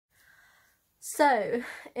So,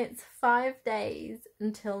 it's 5 days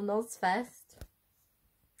until Nozfest,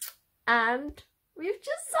 and we've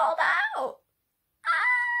just sold out!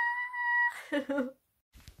 Ah!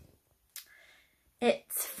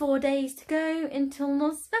 It's 4 days to go until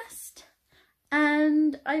Nozfest,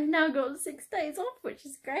 and I've now got 6 days off, which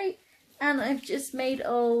is great, and I've just made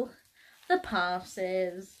all the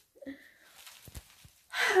passes.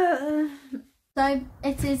 So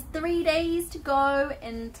it is 3 days to go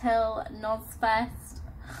until Nozfest,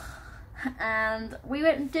 and we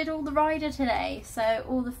went and did all the rider today, so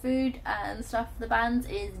all the food and stuff for the bands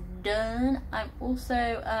is done. I'm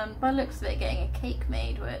also, by the looks of it, getting a cake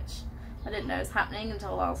made, which I didn't know was happening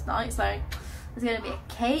until last night, so there's going to be a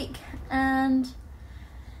cake, and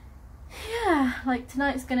yeah, like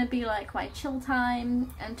tonight's going to be like my chill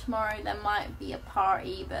time, and tomorrow there might be a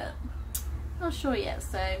party, but not sure yet,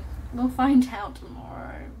 so we'll find out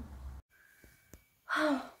tomorrow.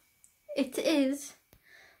 It is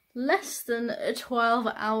less than 12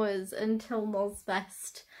 hours until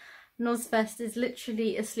Nozfest. Nozfest is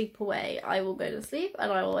literally a sleep away. I will go to sleep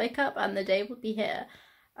and I will wake up and the day will be here.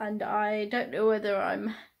 And I don't know whether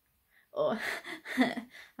I'm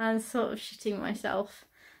sort of shitting myself.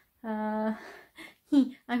 I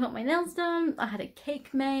got my nails done, I had a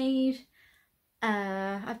cake made,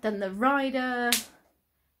 I've done the rider.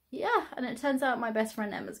 Yeah, and it turns out my best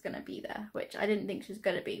friend Emma's going to be there, which I didn't think she was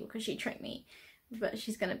going to be because she tricked me, but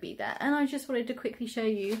she's going to be there. And I just wanted to quickly show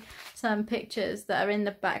you some pictures that are in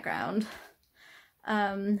the background,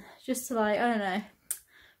 just to, like, I don't know,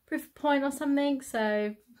 proof of point or something.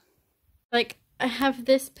 So, like, I have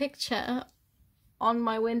this picture on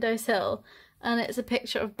my windowsill, and it's a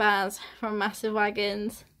picture of Baz from Massive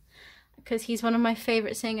Wagons, because he's one of my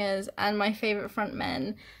favourite singers and my favourite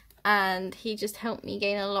frontmen. And he just helped me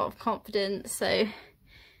gain a lot of confidence, so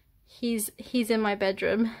he's in my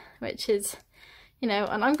bedroom, which is, you know,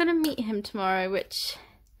 and I'm gonna meet him tomorrow, which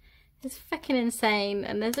is fucking insane.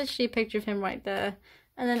 And there's actually a picture of him right there,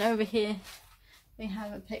 and then over here we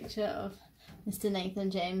have a picture of Mr.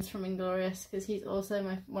 Nathan James from Inglorious, because he's also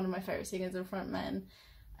one of my favourite singers and frontmen.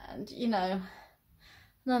 And, you know,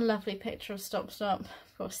 another lovely picture of Stop Stop,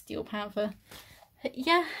 of course Steel Panther. But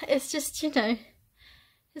yeah, it's just, you know,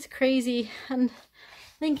 it's crazy. And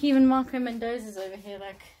I think even Marco Mendoza's over here,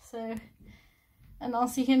 like, so, and I'll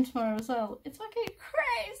see him tomorrow as well. It's fucking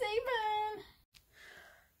crazy, man.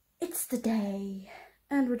 It's the day,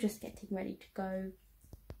 and we're just getting ready to go,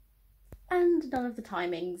 and none of the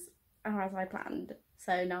timings are as I planned,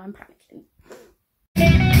 so now I'm panicking.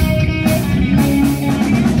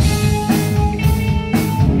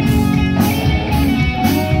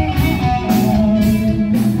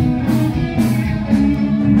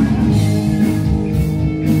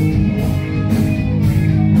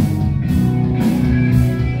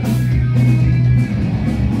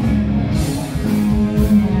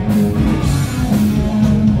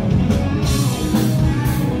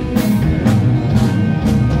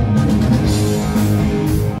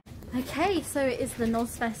 So it is the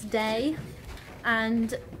Nozfest day,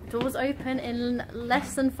 and doors open in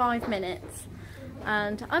less than 5 minutes,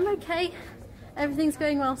 and I'm okay. Everything's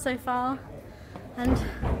going well so far, and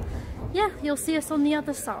yeah, you'll see us on the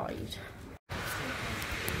other side.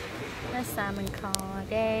 There's Sam and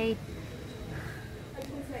Cardi.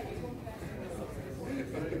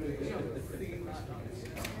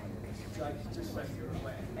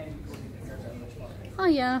 Oh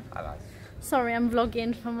yeah. Sorry, I'm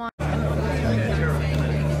vlogging for my... I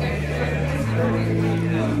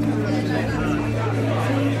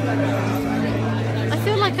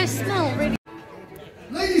feel like I smell really...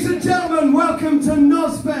 Ladies and gentlemen, welcome to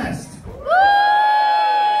Nozfest! Woo!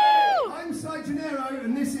 I'm Cy Gennaro,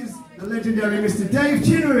 and this is the legendary Mr. Dave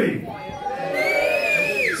Chinnery.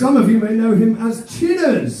 Some of you may know him as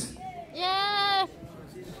Chinners. Yeah!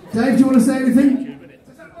 Dave, do you want to say anything?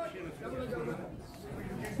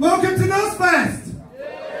 Welcome to Nozfest!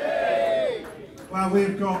 Well,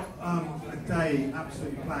 we've got a day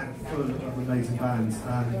absolutely planned full of amazing bands,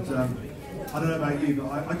 and I don't know about you,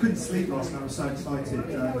 but I couldn't sleep last night. I was so excited,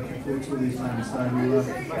 looking forward to all these bands. So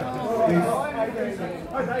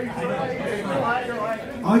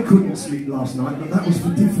I couldn't sleep last night, but that was for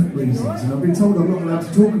different reasons, and I've been told I'm not allowed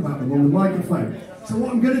to talk about them on the microphone. So what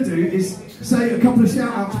I'm going to do is say a couple of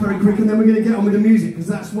shout-outs very quick, and then we're going to get on with the music, because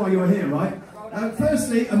that's why you're here, right?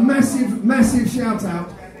 Firstly, a massive shout out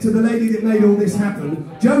to the lady that made all this happen,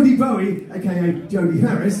 Jodie Bowie, aka Jodie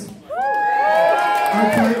Harris.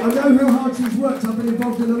 Okay, I know how hard she's worked. I've been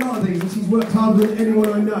involved in a lot of these, and she's worked harder than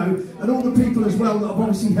anyone I know. And all the people as well that have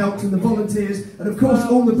obviously helped, and the volunteers, and of course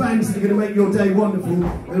all the bands that are going to make your day wonderful,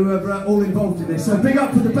 who are all involved in this. So big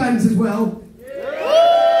up for the bands as well.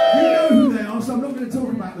 well, so I'm not going to talk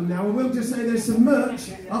about them now. I will just say there's some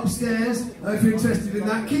merch upstairs if you're interested in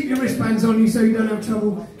that. Keep your wristbands on you so you don't have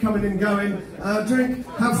trouble coming and going. Drink,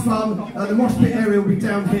 have fun. The mosh pit area will be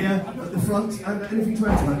down here at the front. And anything to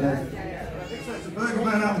add to that, Dave? There's a burger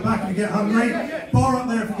man out the back if you get hungry. Bar up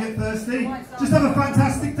there if you get thirsty. Just have a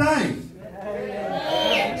fantastic day.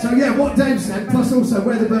 So yeah, what Dave said, plus also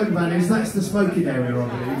where the burger van is, that's the smoking area, I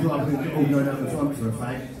believe, rather than all going out the front for a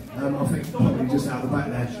fact. I think probably just out the back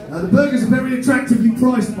there. The burgers are very attractively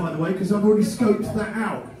priced, by the way, because I've already scoped that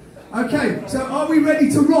out. Okay, so are we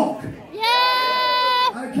ready to rock?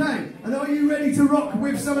 Yeah! Okay, and are you ready to rock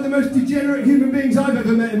with some of the most degenerate human beings I've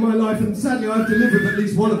ever met in my life? And sadly, I've delivered at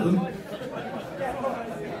least one of them.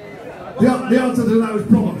 The answer to that was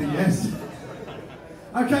probably yes.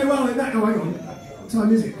 Okay, well, in that... Oh, hang on. What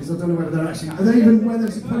time is it? Because I don't know whether they're actually... Are they even where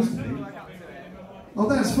they're supposed to be? Oh,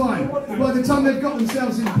 that's fine. By the time they've got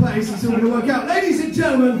themselves in place, it's all going to work out. Ladies and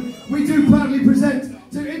gentlemen, we do proudly present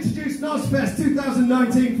to introduce Nozfest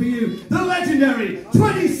 2019 for you, the legendary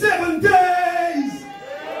 27 Days!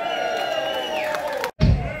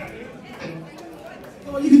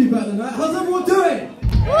 Oh, you can do better than that. How's everyone doing?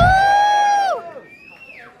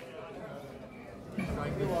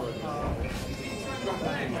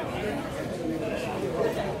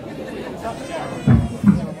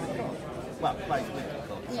 Well, like,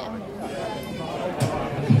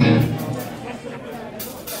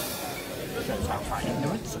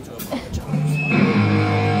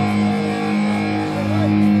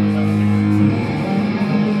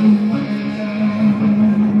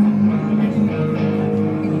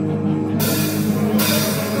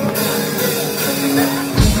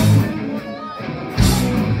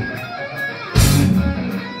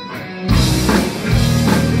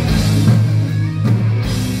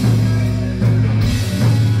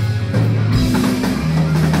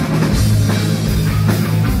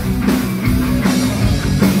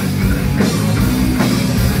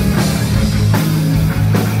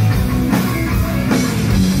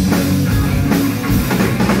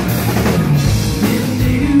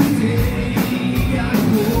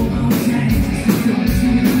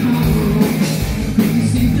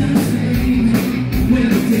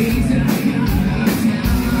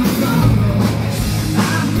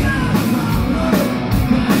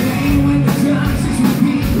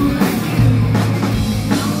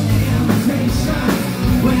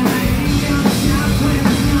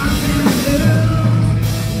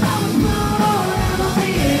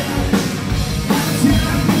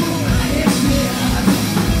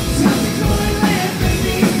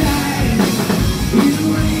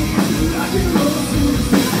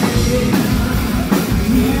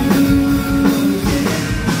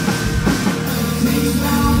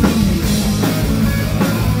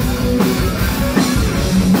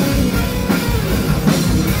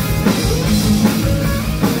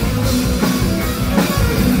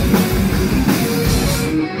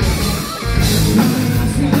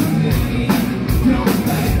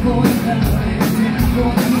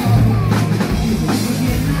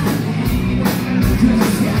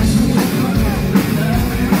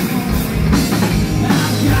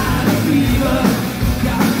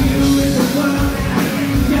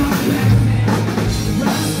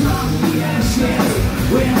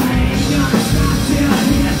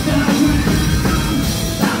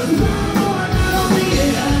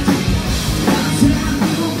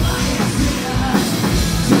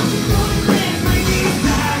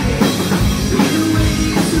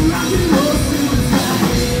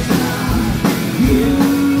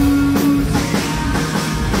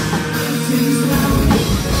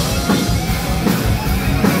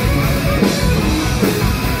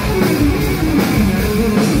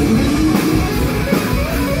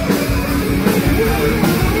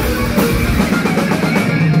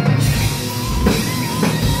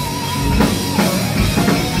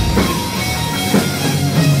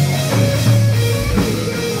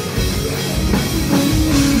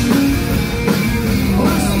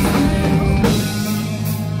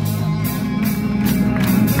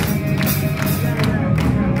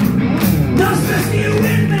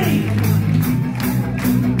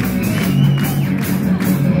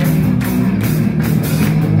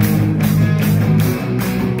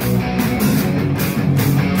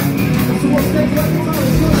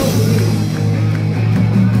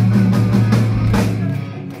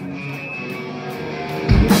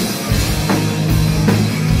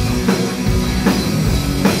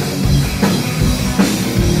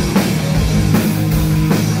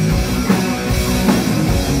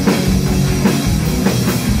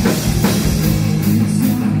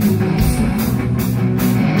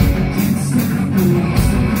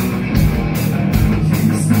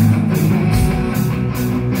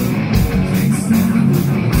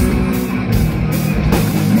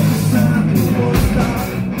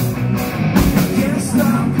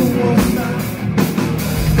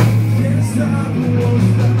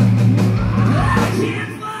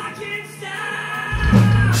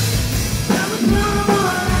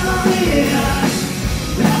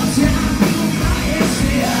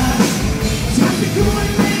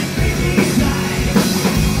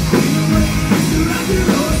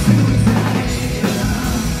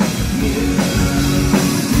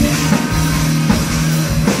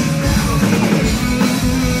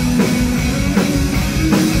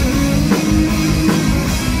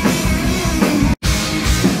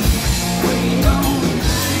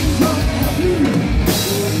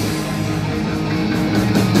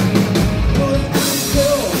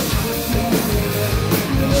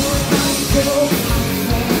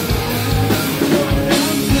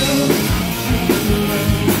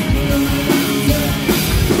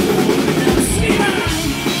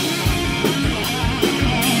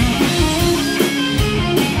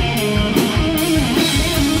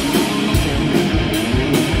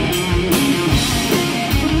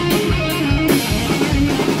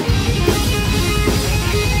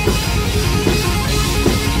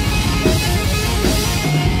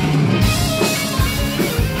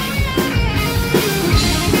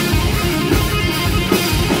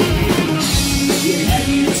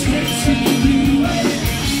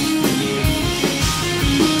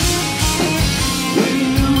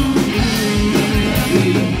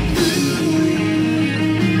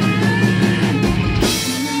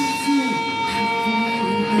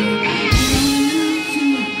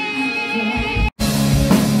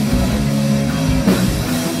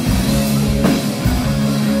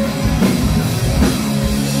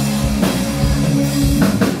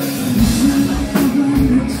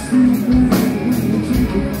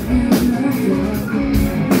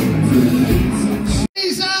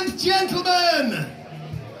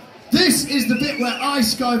 This is the bit where I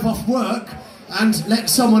skive off work and let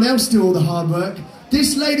someone else do all the hard work.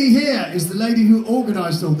 This lady here is the lady who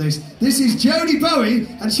organised all this. This is Jodie Bowie,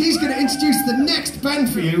 and she's going to introduce the next band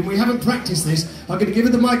for you. We haven't practiced this. I'm going to give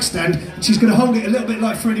her the mic stand, and she's going to hold it a little bit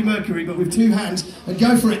like Freddie Mercury, but with two hands. And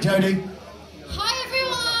go for it, Jodie. Hi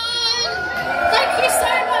everyone! Thank you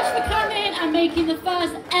so much for coming and making the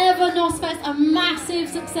first ever Nozfest a massive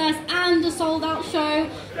success and a sold-out show.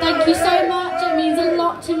 Thank you so much. It means a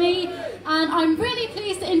lot to me. And I'm really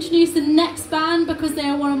pleased to introduce the next band because they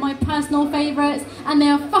are one of my personal favourites and they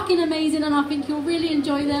are fucking amazing and I think you'll really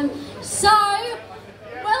enjoy them. So,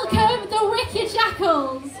 welcome the Wicked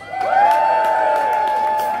Shackles!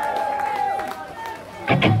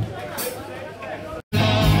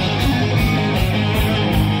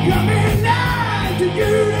 Coming live to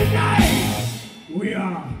you tonight, we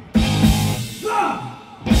are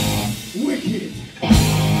the Wicked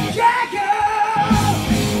Shackles!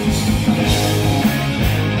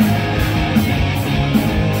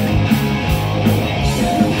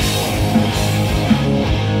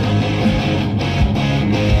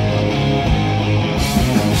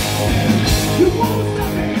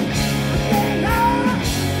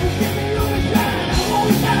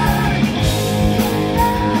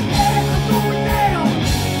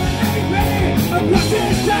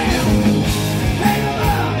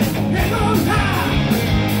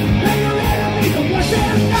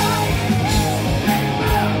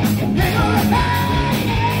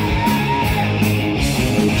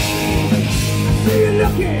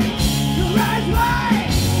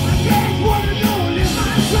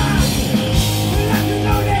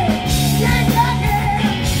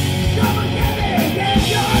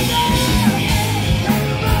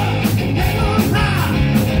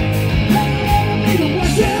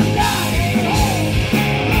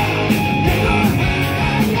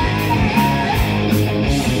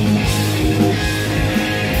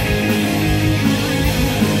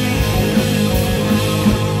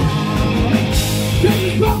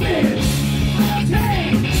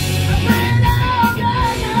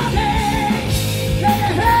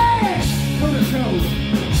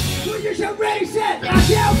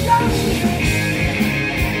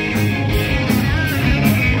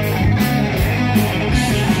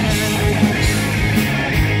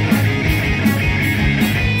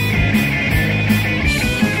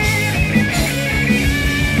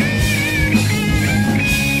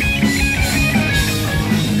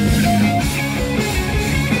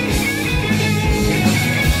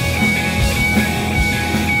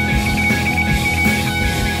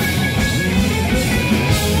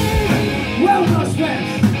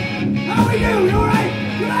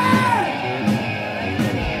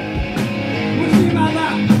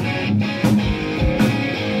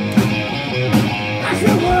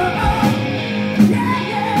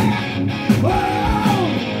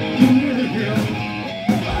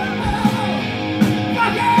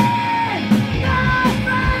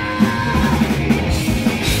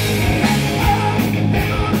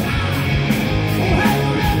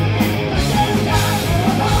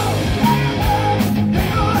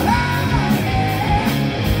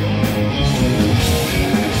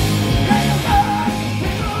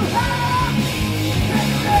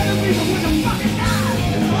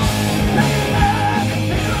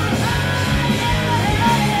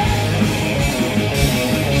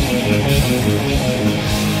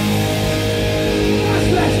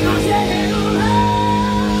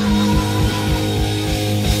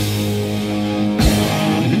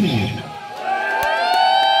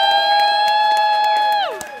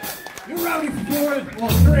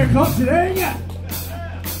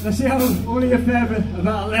 I see I'm only a fair bit,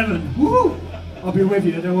 about 11. Woo! I'll be with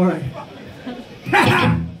you, don't worry.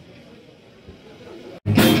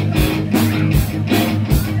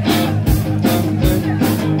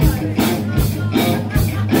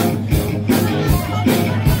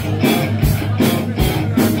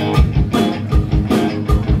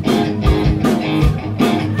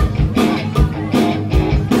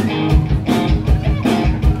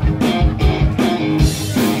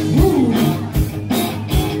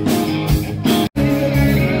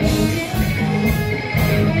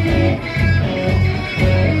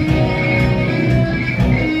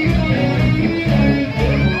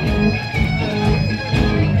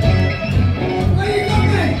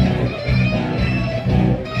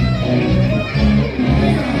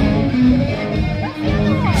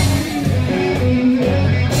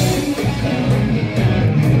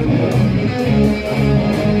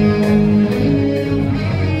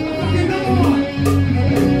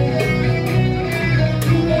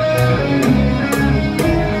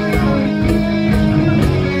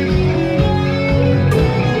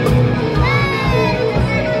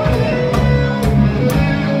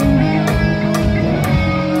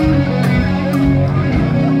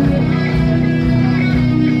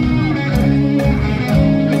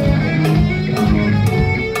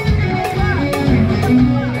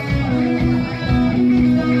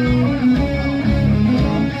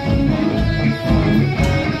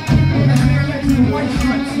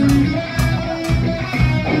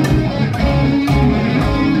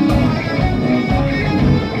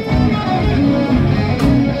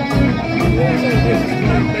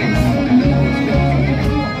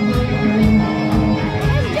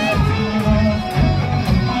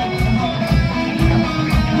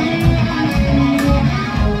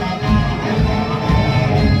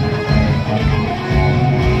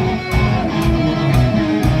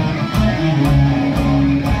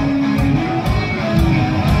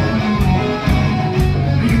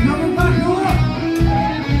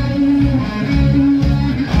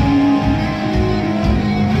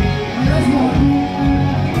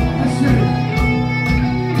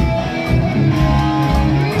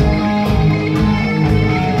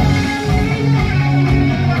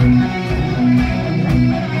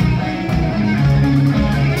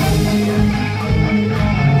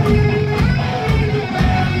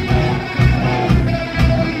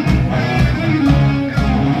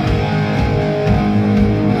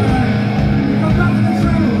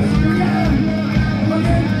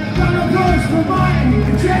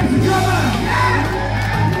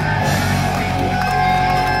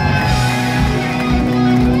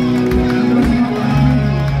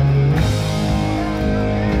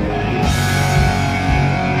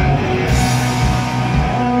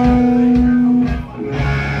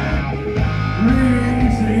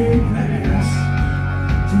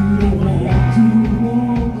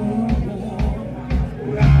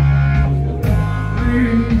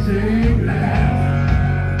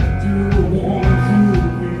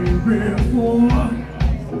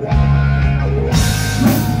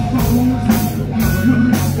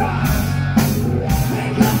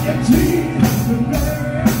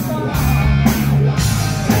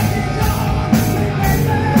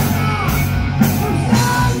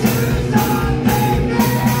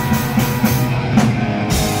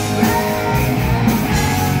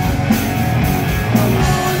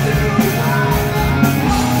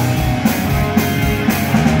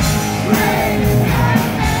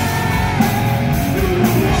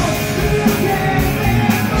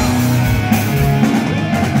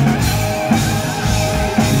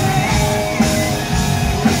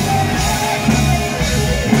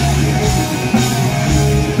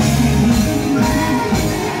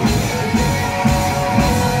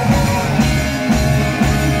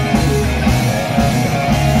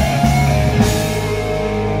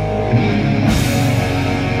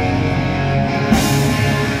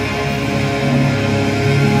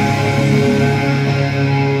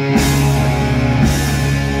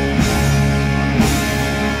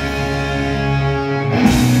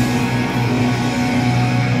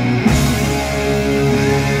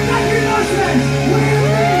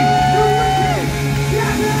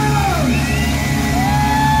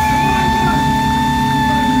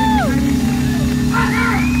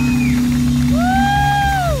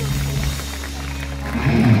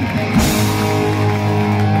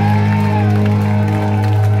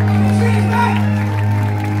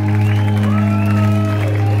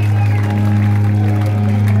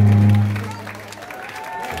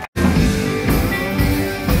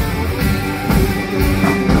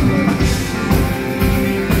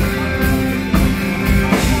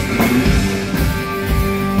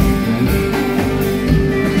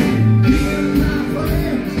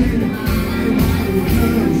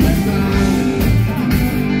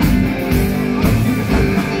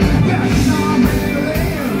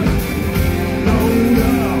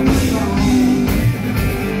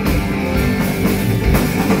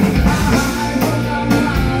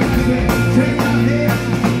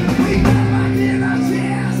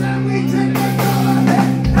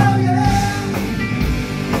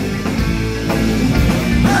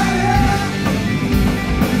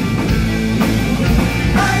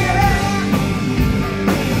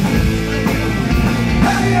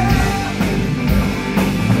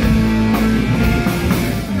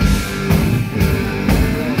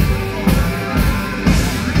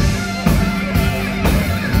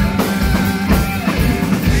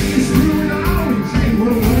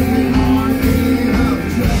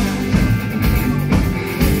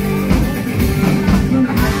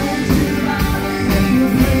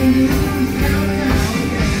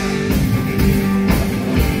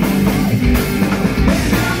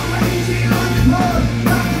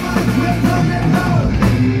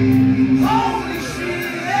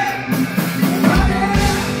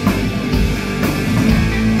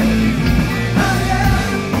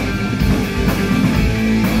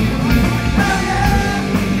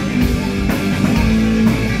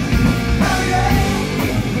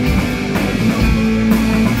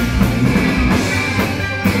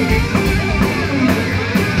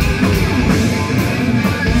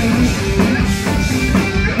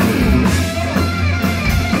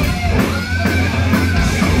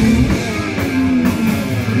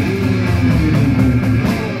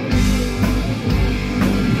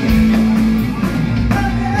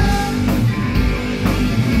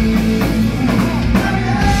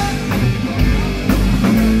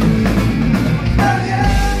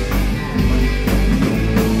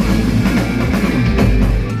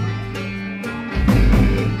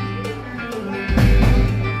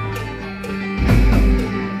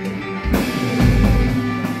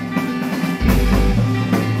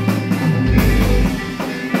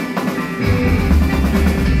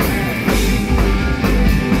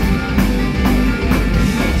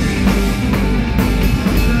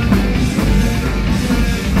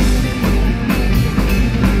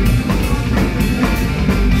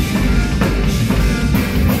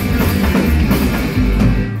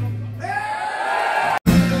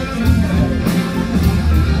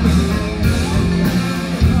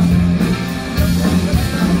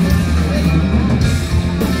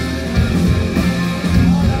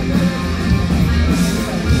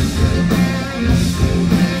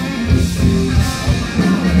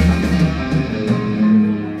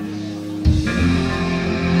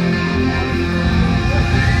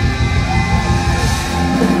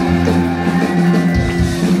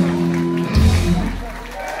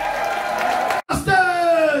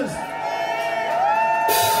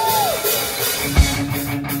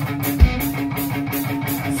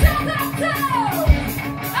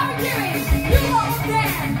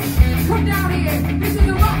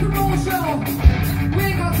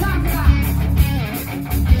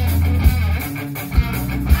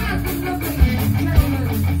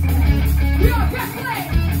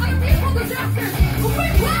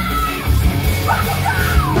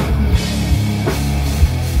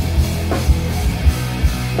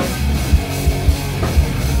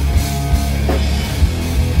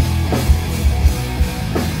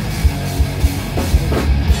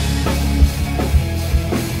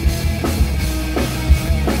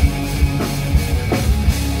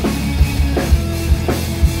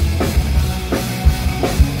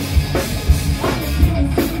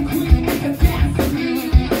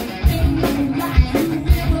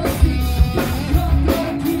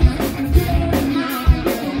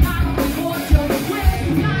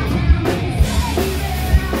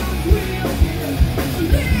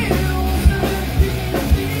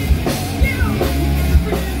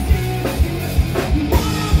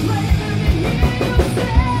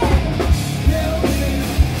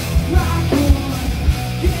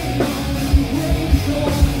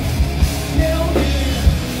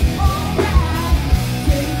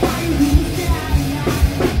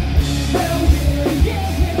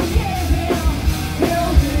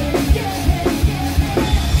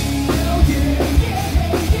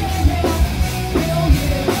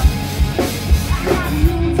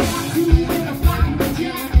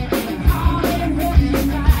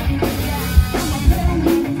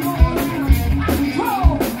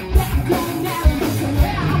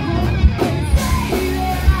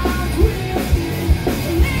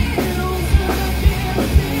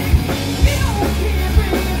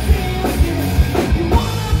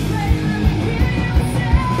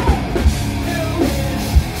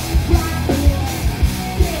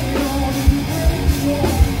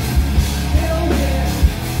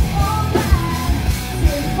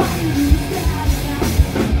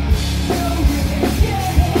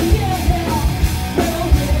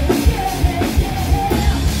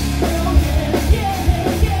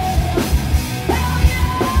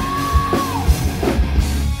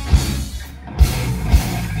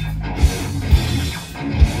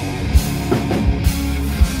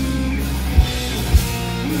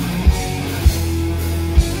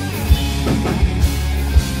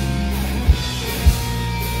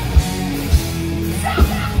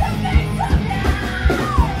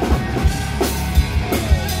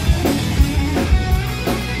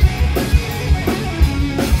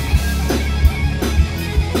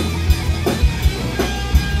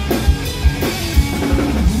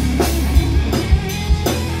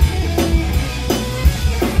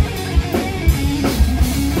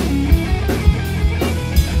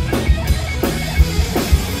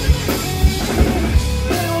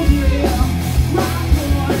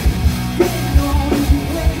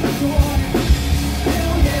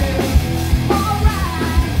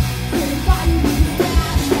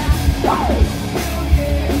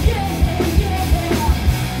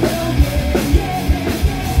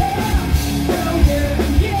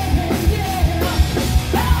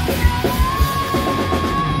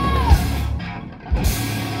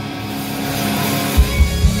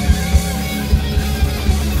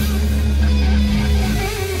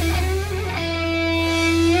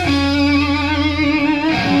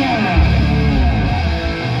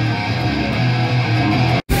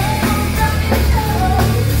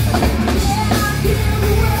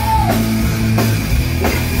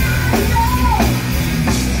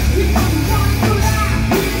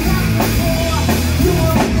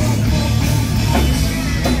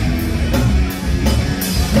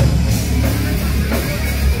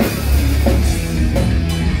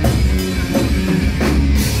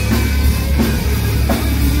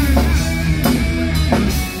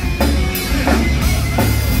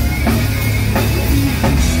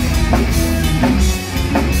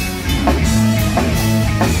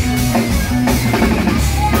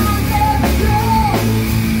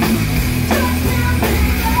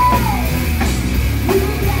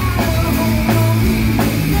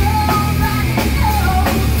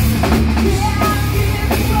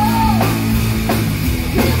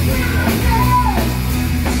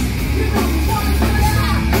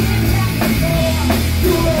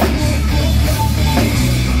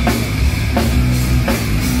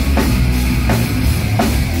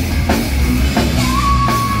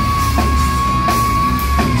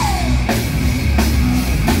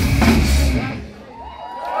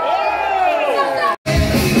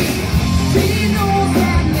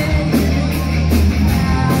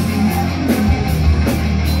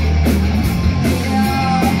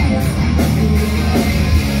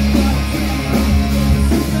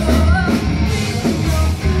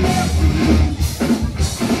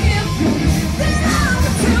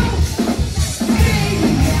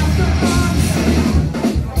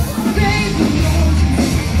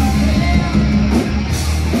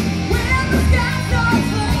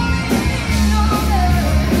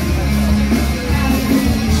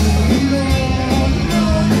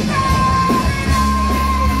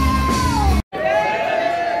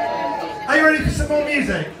 some more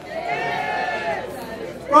music?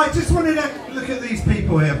 Right, just wanted to look at these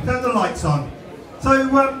people here. Turn the lights on. So,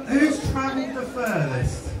 who's travelled the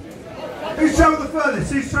furthest? Who's travelled the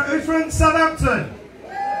furthest? Who's from Southampton?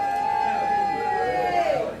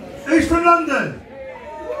 Who's from London?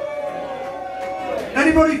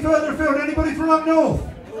 Anybody further afield? Anybody from up north?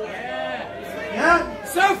 Yeah?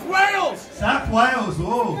 South Wales! South Wales,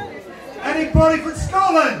 oh. Anybody from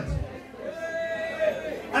Scotland?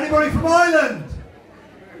 Anybody from Ireland?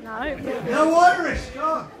 No. No Irish,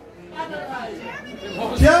 God.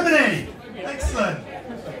 Germany, excellent.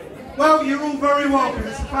 Well, you're all very welcome.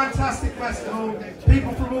 It's a fantastic festival.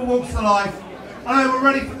 People from all walks of life. I know we're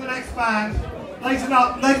ready for the next band. Ladies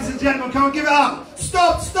and gentlemen, come on, give it up.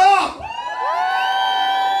 Stop, stop!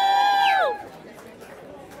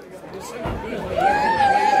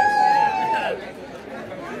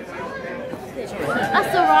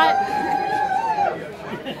 That's all right.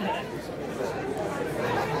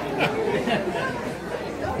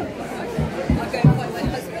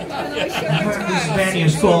 This venue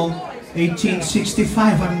is called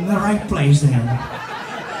 1865. I'm in the right place then.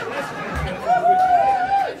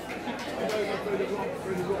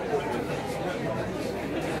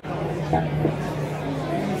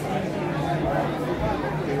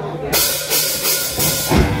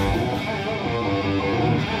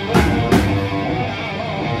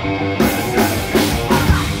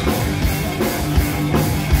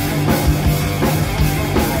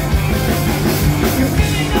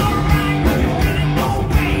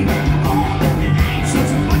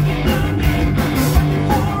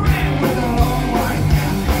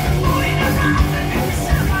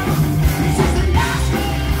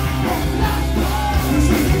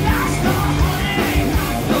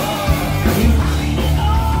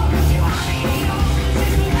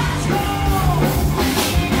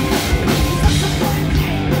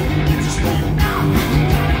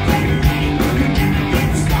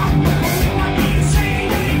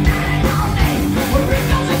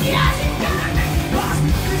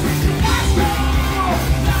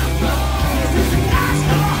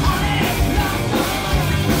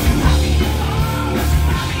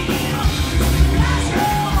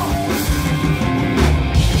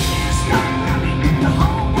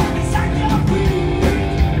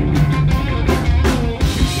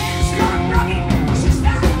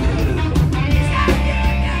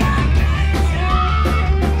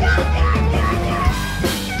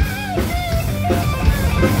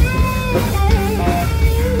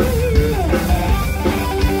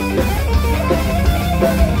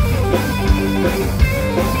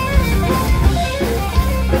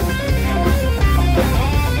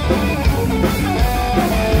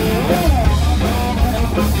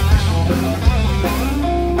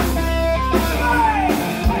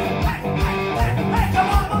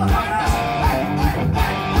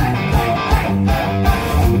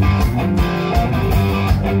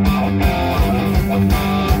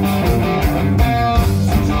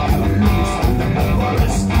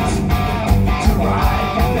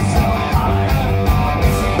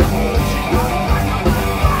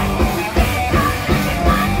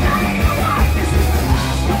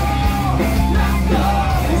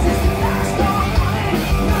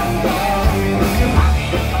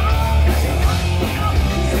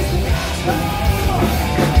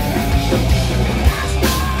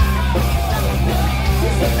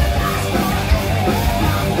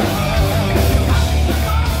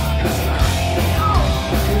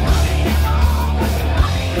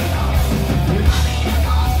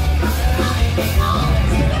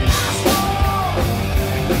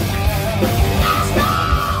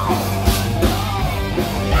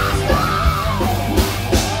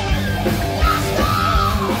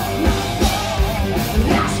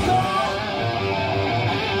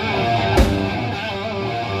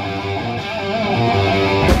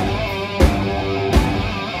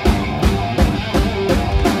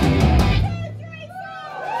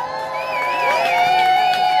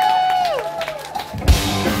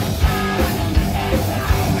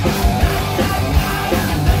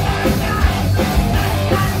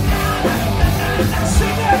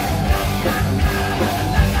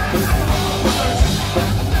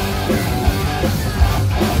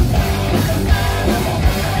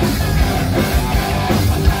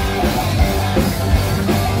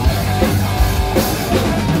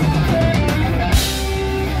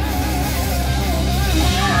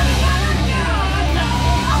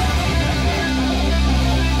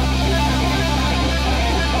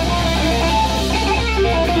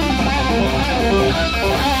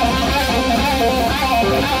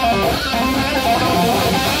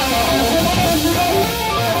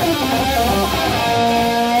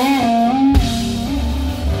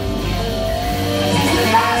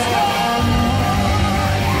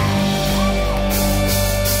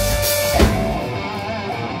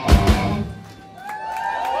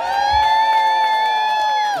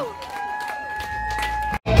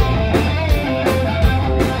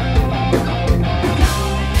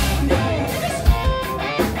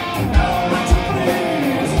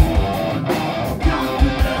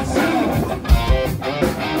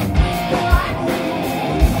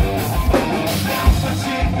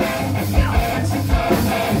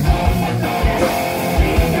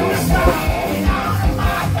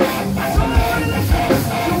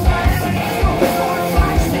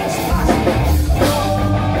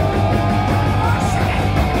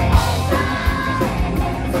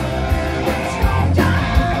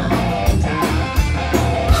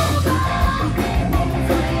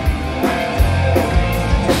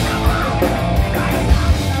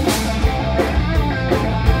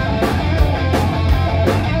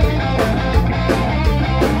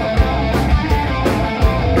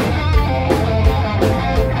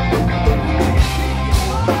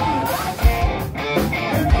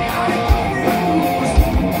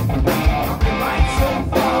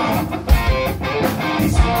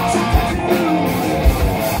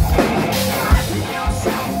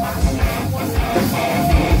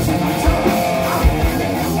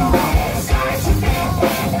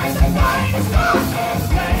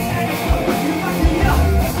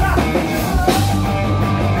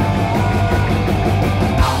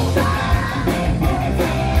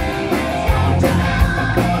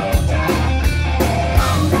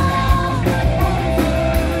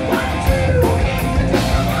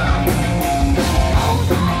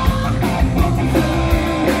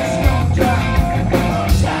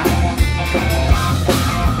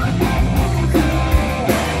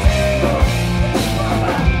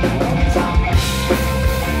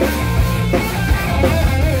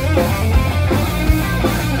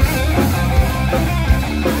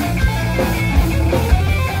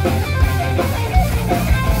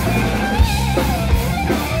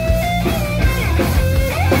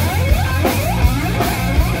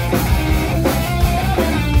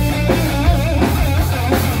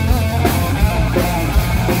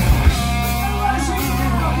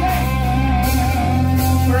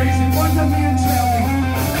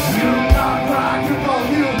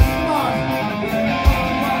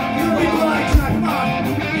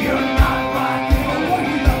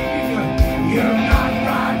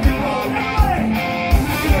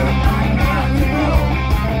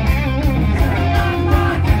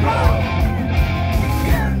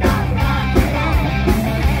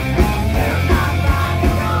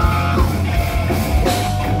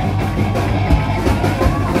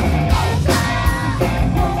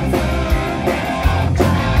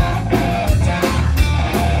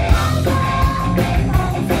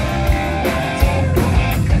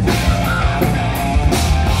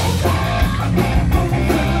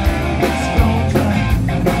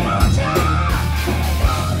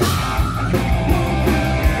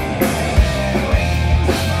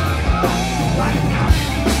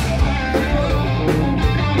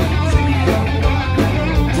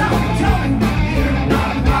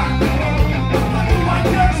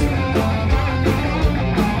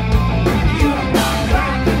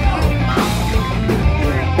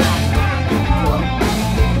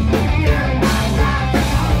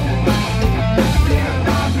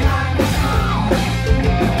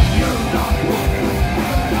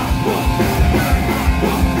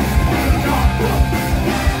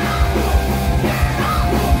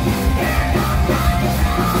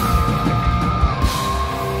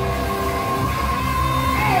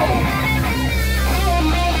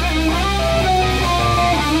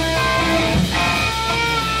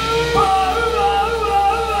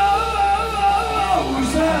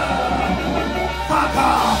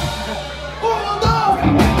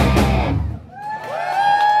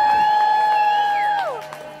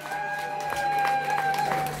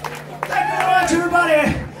 much,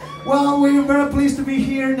 everybody. Well, we're very pleased to be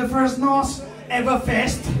here in the first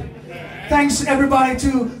Nozfest. Thanks, everybody,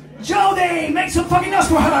 to Jodie. Make some fucking noise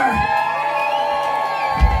for her.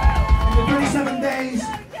 In the 27 days,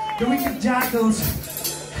 the wicked jackals,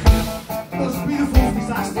 those beautiful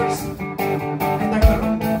disasters, and that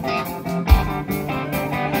girl.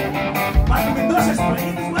 Michael Mendoza's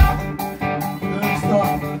playing as well. Good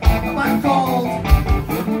stuff. A band called, I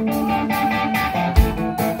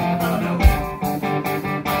don't know.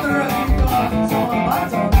 After a few song about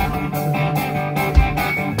some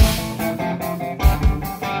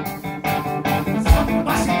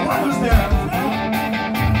massive ones there.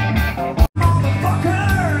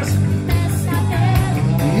 Motherfuckers!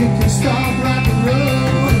 You can stop rock and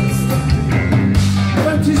roll.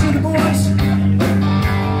 Empties in the boys.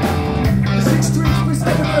 The 6 streets we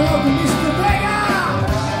step in the road and Mr. Vega!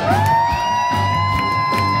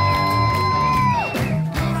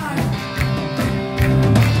 Alright.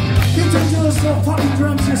 Keep on doing so fucking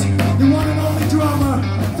drums, just the one and only drummer.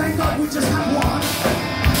 Thank God we just have one.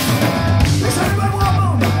 Please everybody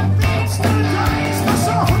welcome. Stand down, it's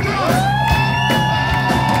myself and drums.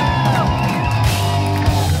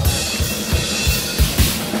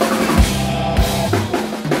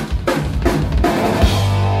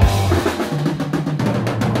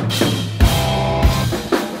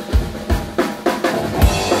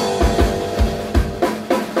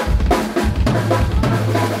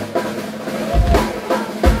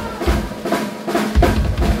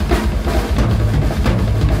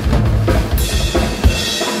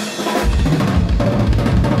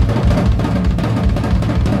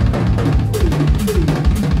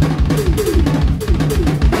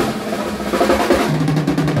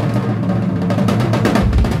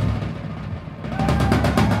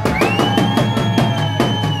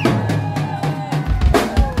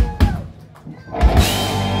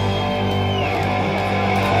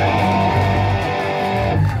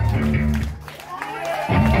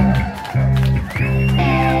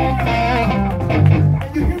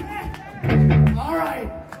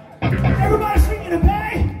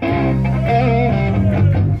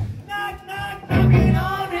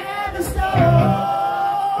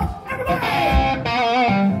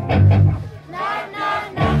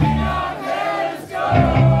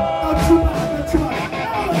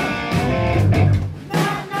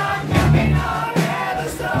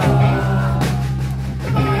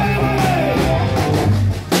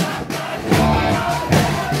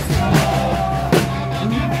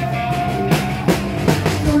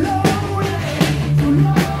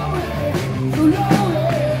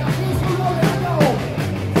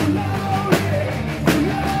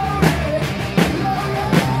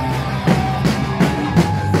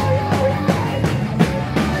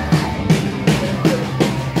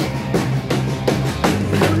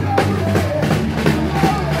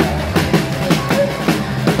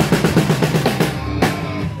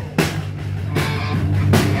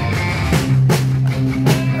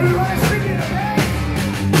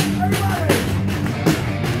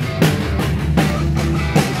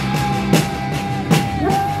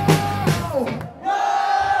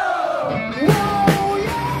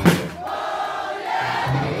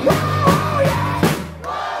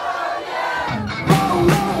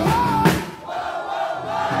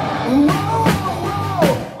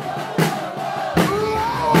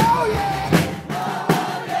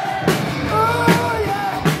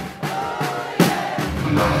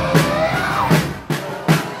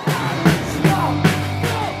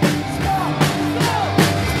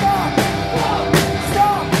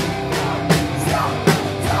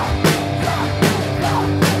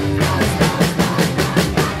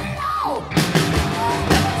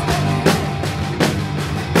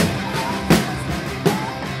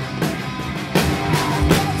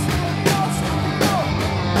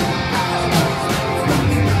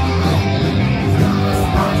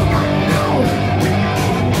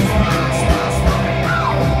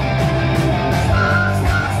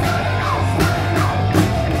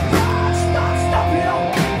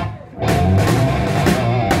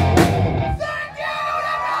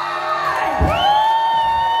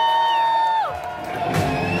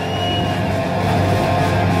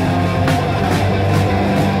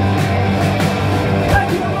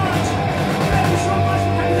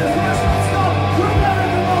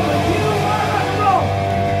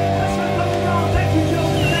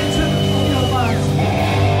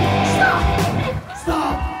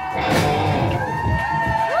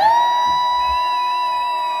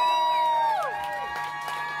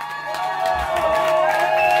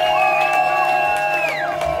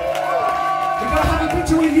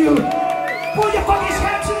 to you. Put your fucking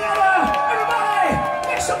hands together. Everybody,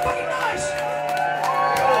 make some fucking noise.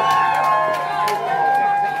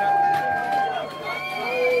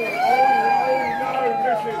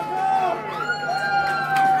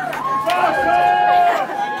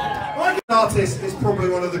 artist is probably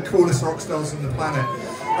one of the coolest rock stars on the planet.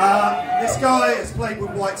 This guy has played with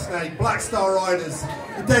Whitesnake, Black Star Riders,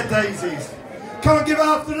 the Dead Daisies. Come and give it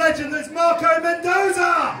up for the legend that's Marco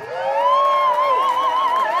Mendoza!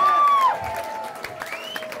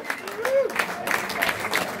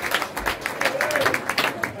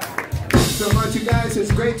 So much, you guys.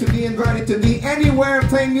 It's great to be invited to be anywhere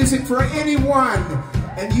playing music for anyone.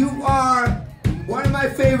 And you are one of my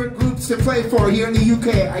favorite groups to play for here in the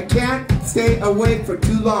UK. I can't stay awake for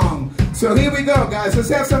too long. So here we go, guys. Let's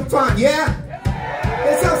have some fun, yeah?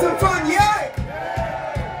 Let's have some fun, yeah?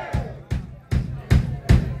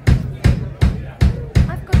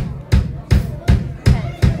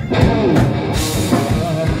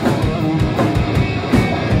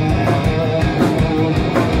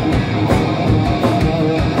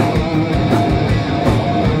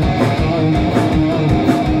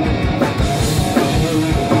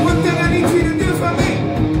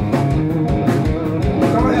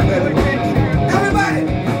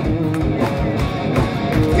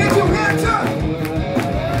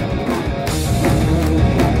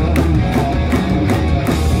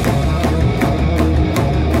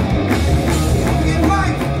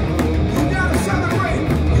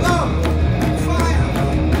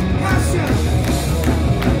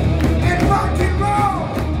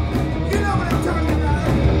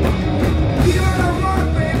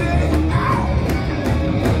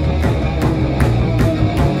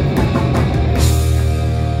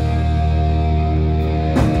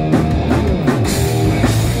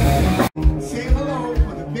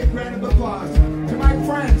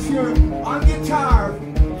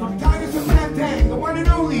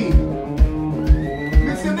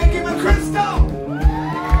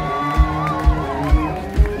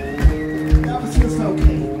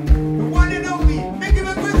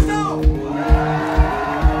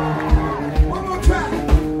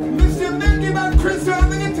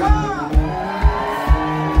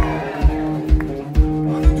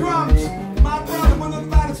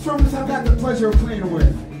 Of playing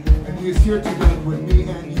with, and he is here together with me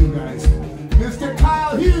and you guys. Mr.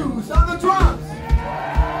 Kyle Hughes on the drums.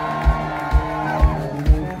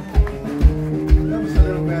 That was a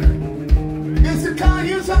little better. Mr. Kyle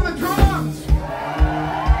Hughes on the drums.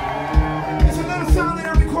 It's a little sound that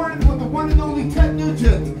I recorded with the one and only Ted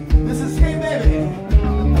Nugent. This is Hey Baby.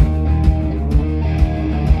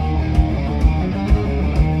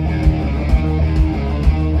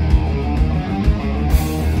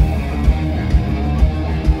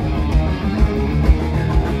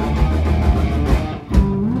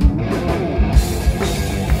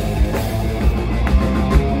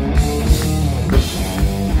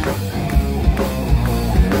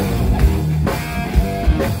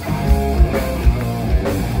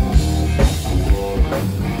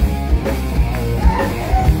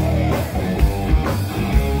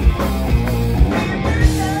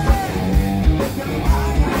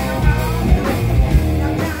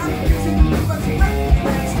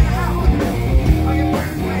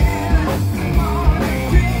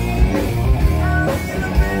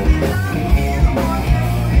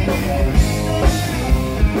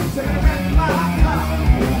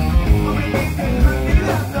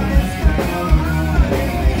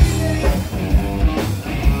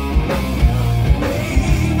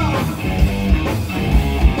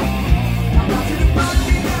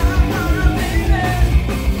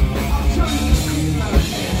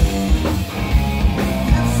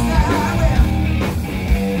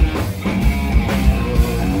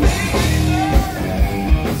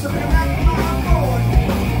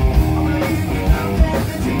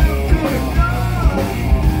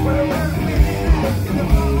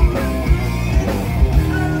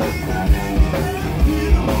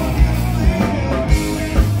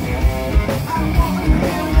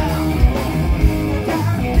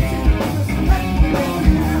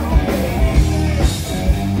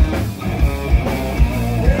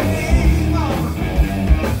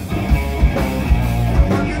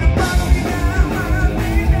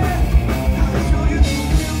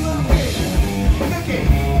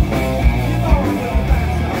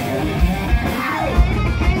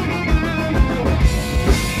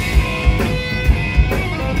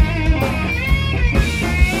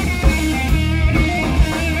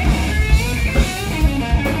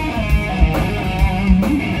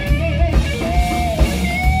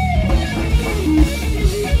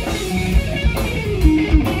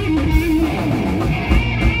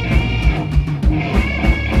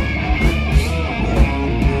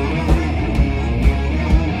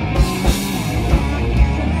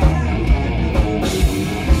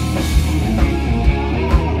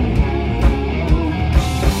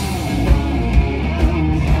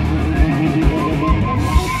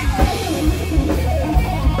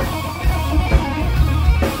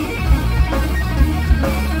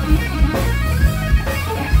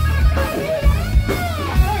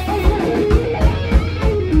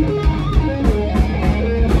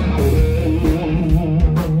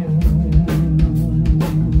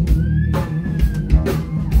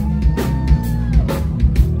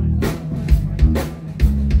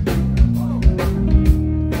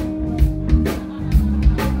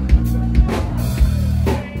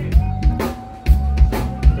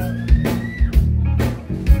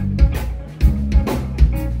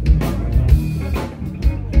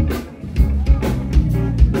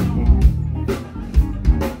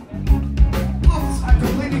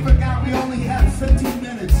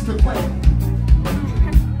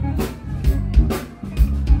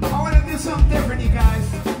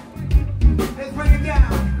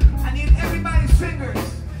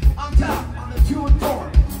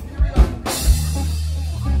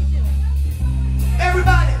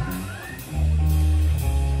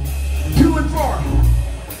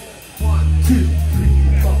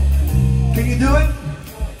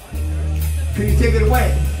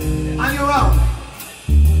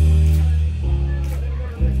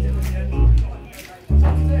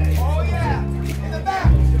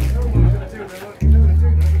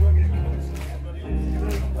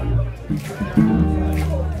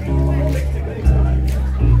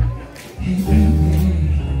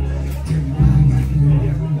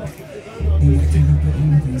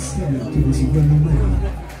 steady till it's running away.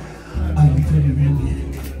 Are you ready?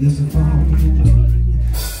 There's a fall.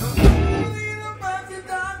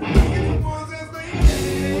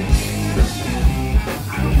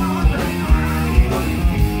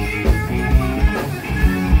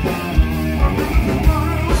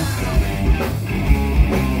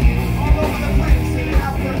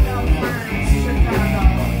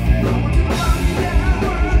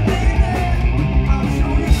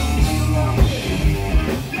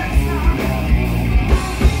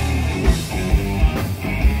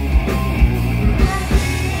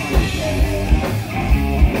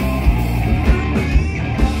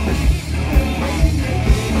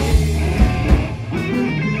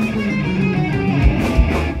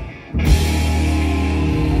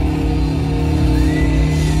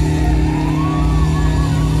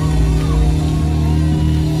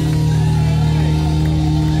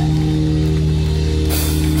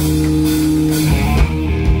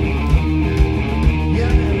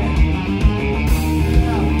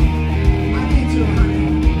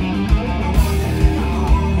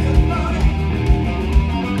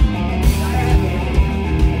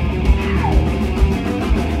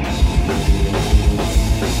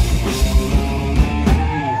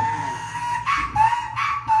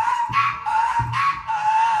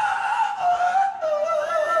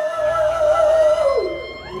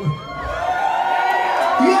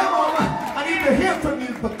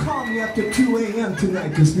 After 2 a.m. tonight,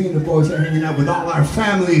 because me and the boys are hanging out with all our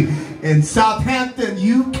family in Southampton,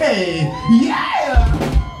 UK. Yeah!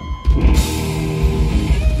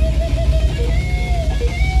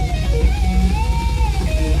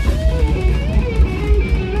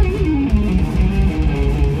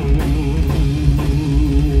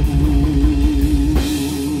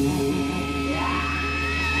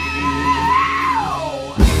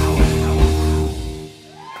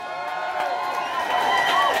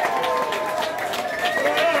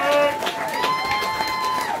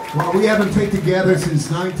 Well, we haven't played together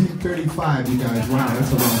since 1935, you guys. Wow,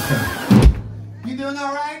 that's a long time. You doing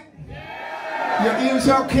all right? Yeah. Your ears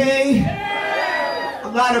okay? Yeah.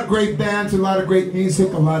 A lot of great bands, a lot of great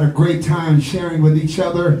music, a lot of great time sharing with each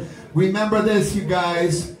other. Remember this, you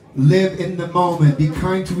guys. Live in the moment. Be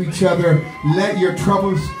kind to each other. Let your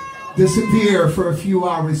troubles disappear for a few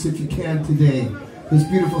hours if you can today. This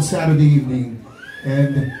beautiful Saturday evening.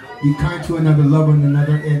 And be kind to another, love one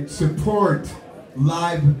another, and support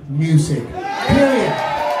live music. Period.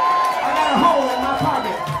 I got a hole in my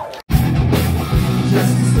pocket.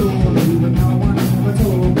 Just a story, but no one ever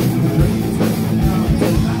told me the dreams that come so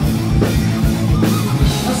loud.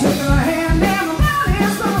 I said my hand and my body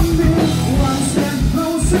is something. One step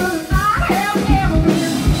closer than I have ever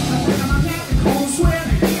been. I think I'm getting cold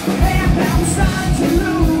sweating. And I'm starting to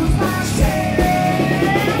lose my shame.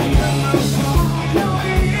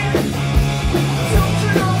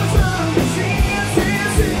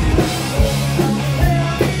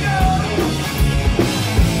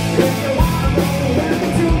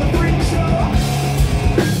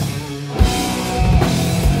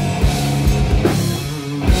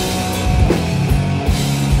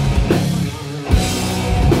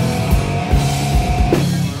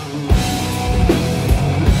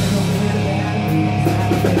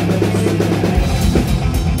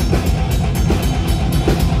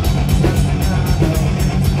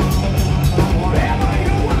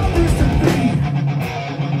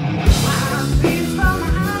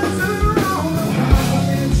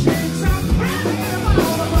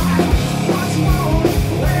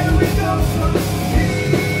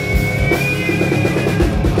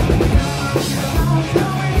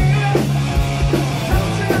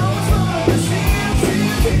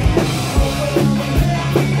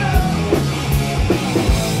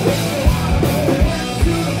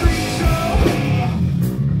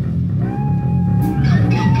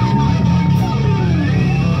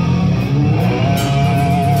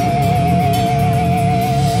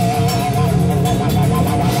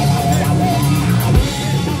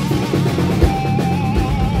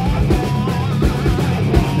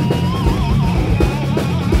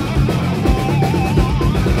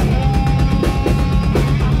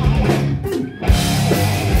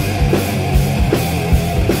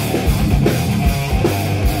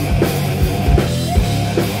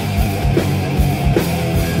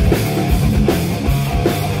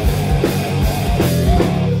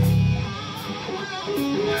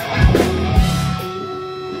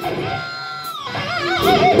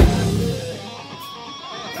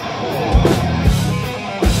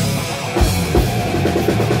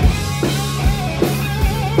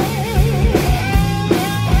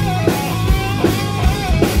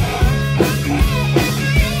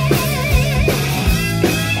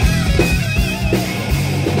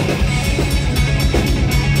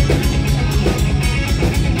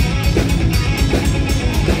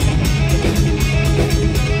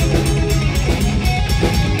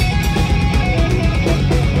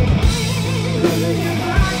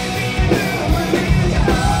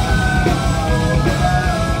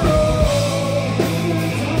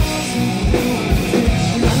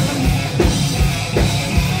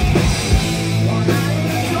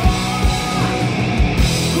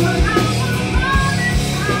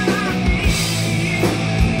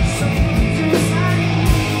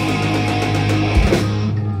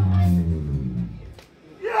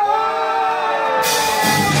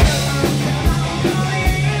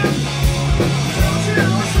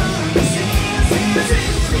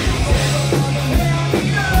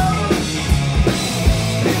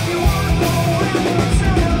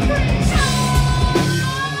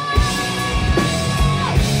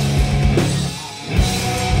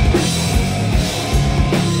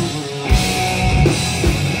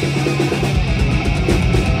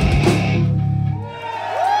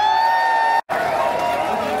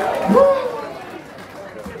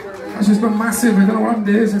 just gone massive. I don't know what happened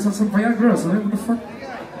there. It's on some Viagra or something. What the fuck?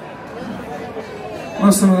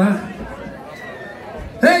 What's some of that?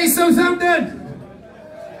 Hey, Southampton!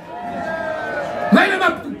 Line them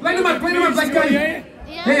up like guy.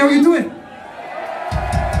 Hey, how you doing?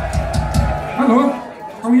 Hello,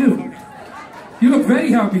 how are you? You look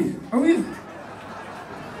very happy. How are you?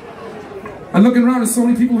 I'm looking around, there's so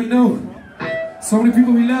many people we know. So many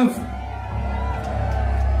people we love.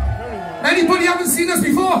 Anybody haven't seen us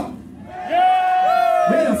before?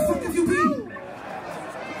 Where the fuck have you been?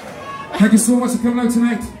 Thank you so much for coming out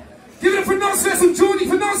tonight. Give it up for Nozfest and Jody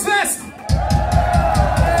for Nozfest!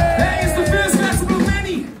 Hey, it's the first festival of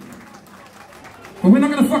many! But we're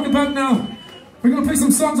not gonna fuck about now. We're gonna play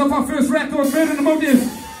some songs off our first record, Murder in the Motive.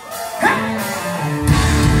 Hey!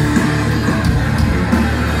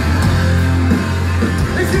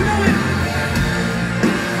 If you know it!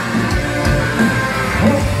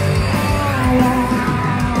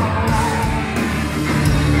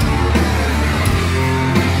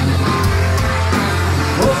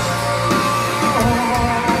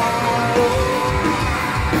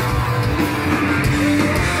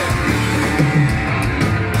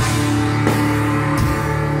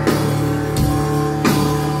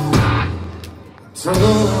 So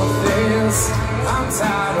this, I'm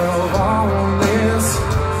tired of all this.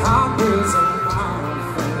 I'm losing my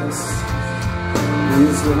face.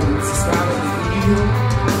 These words are starting to feel.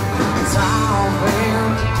 I've been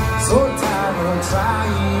so tired of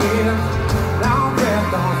trying. Now I'm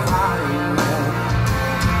kept on fighting.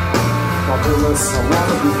 My bullets, I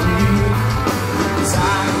wanna be free. 'Cause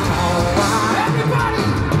I know why everybody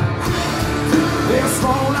is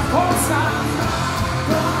roller coaster.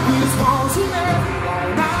 These walls you never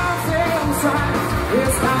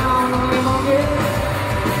it's down on the mountain.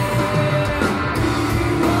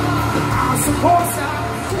 I'm supposed to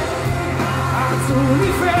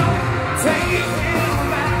truly feel taking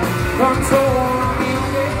back control of me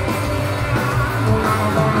again. I'm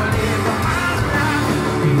gonna live my life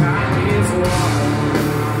behind this wall.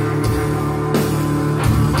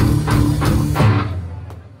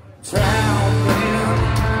 Traveling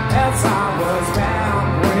as I was bound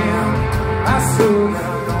when I stood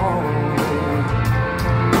alone.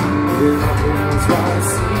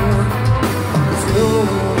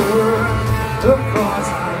 The cause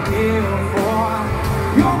I live for.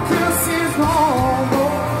 Your kiss is no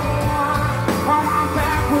more. On my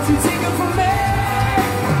back, what you taking from me?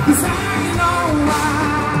 'Cause I know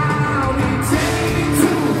I'll be taken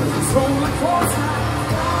to roller coaster.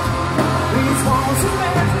 These walls are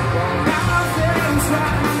red, nothing's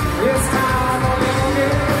right. It's time on it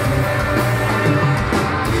again.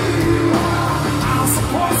 I'm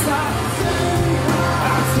supposed to.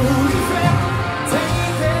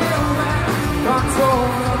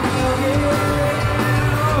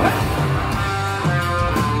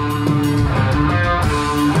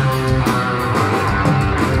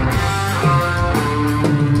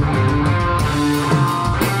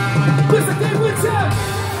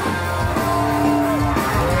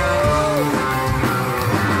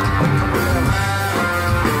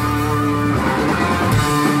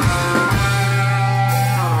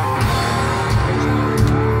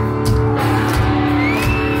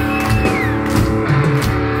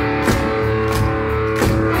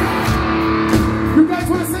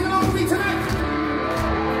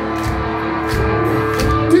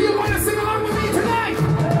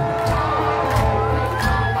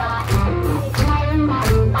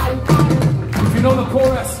 You know the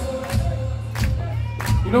chorus.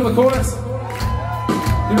 You know the chorus?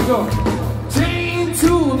 Here we go. Chained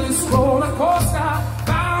to this roller coaster,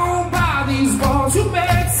 bound by these walls you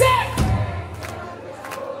made sick.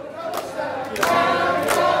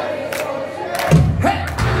 Hey!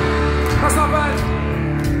 That's not bad.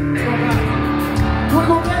 That's not bad. You wanna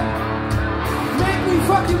go again? Make me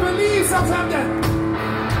fucking believe sometime then.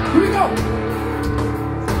 Here we go.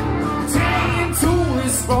 Chained to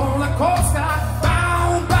this roller coaster,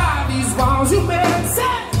 bound by these walls you made sick.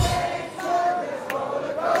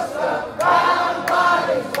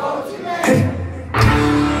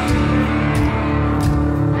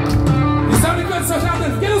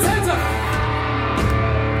 Get those hands up!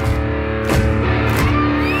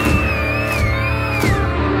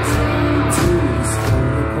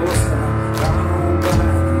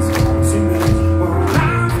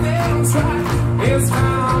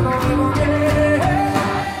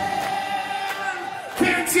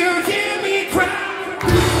 Can't you hear me cry?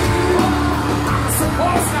 I'm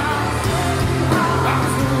supposed to. I'm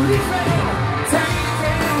truly fair.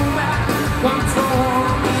 Taking back control.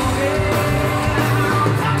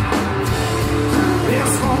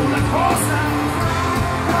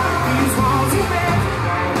 These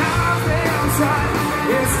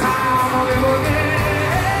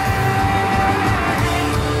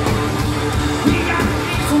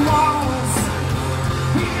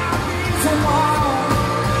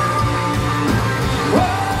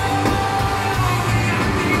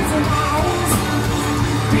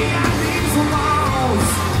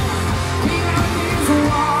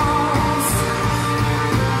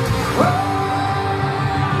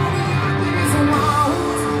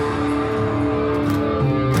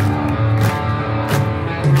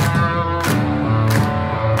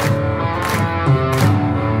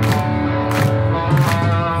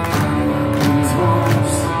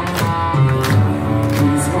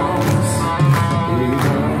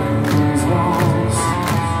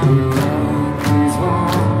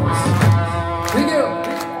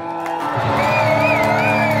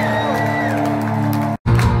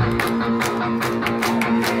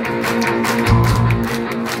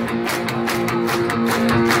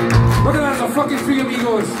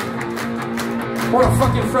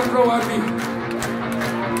fucking front row at me.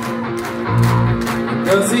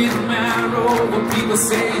 Does it matter what people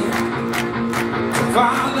say? To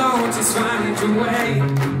follow, just find your way.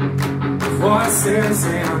 Voices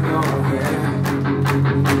say I'm nowhere.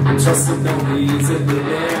 Trust it don't be easy to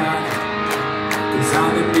there. Cause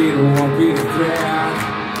I'm the beat, won't be the threat.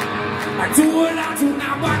 I do what I do,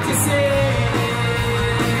 not what you say.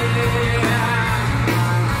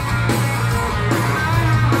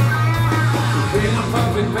 In a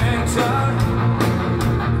perfect picture,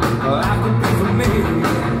 I could be for me.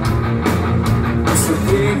 It's a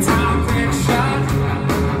big time picture.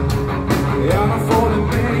 Yeah, I'm falling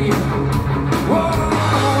me. Whoa,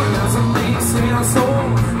 doesn't make sense. So,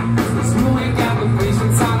 cause you ain't got the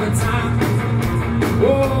patience all the time.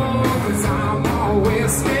 Whoa, cause I'm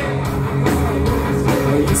always scared.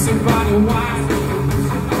 You somebody why?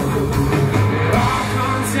 It all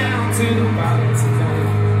comes down to the bottom today.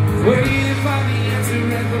 Waiting for the answer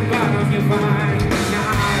at the bottom of your mind.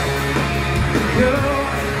 You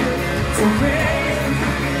to me,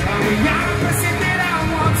 I'm the young person that I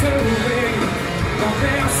want to be. The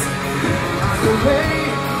best on the way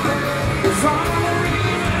is all the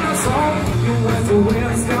reason I saw you as a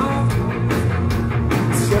wisdom.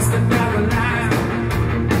 It's just another line.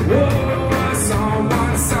 Whoa,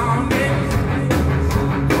 someone saw me.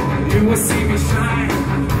 You will see me shine.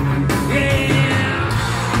 Yeah,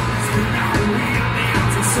 it's not real,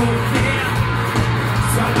 it's so clear.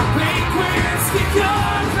 So the play queers keep your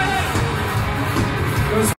breath.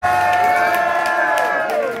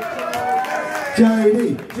 Jody,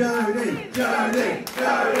 Jody, Jody,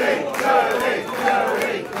 Jody, Jody,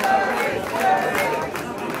 Jody.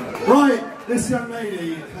 Right, this young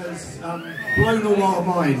lady has blown all our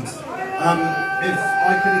minds. If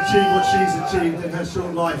I could achieve what she's achieved in her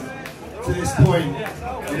short life to this point,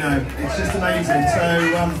 you know, it's just amazing. So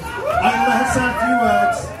I'm going to let her say a few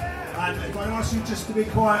words, and if I ask you just to be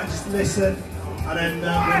quiet and just listen, and then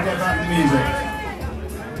we'll get back to the music.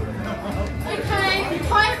 Okay,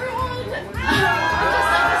 hi everyone. I'd just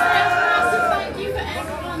like to say a massive thank you for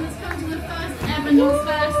everyone that's come to the first ever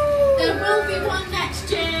Nozfest. There will be one next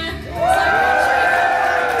year, so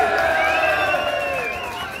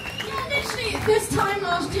literally this time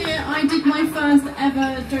last year I did my first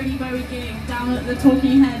ever Jodie Bowie gig down at the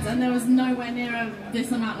Talking Heads, and there was nowhere near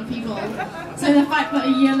this amount of people. So the fact that a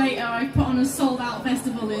year later I put on a sold-out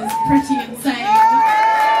festival is pretty insane.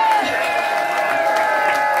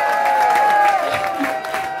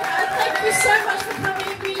 So much for coming.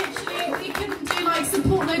 We couldn't do like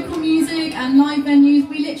support local music and live venues.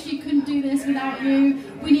 We literally couldn't do this without you.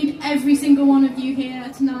 We need every single one of you here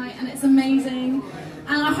tonight, and it's amazing.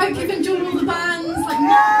 And I hope you've enjoyed all the bands like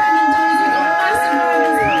Mark and Dozy. We've got massive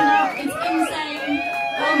moments coming up. It's insane.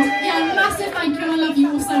 And yeah, massive thank you. I love you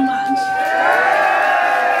all so much.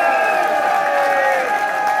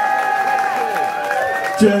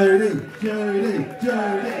 Jody, Jody,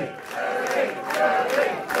 Jody.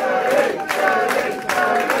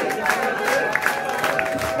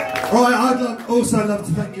 Alright, I'd also love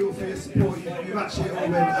to thank you all for your support. You've actually all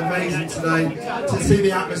been amazing today. To see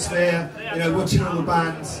the atmosphere, you know, watching all the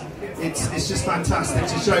bands. It's just fantastic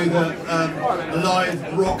to show that a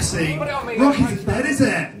live rock scene. Rock isn't dead, is it?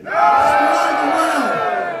 It's alive and well.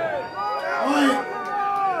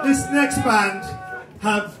 Right, this next band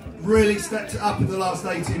have really stepped it up in the last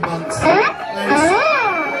 18 months.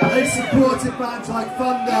 They supported bands like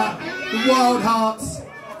Thunder, The Wild Hearts,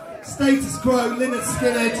 Status Quo, Lynyrd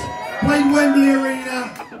Skynyrd, played Wembley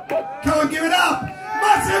Arena. Come on, give it up!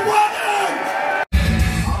 Massive Wagon!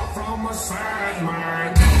 From a sad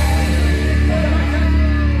mind.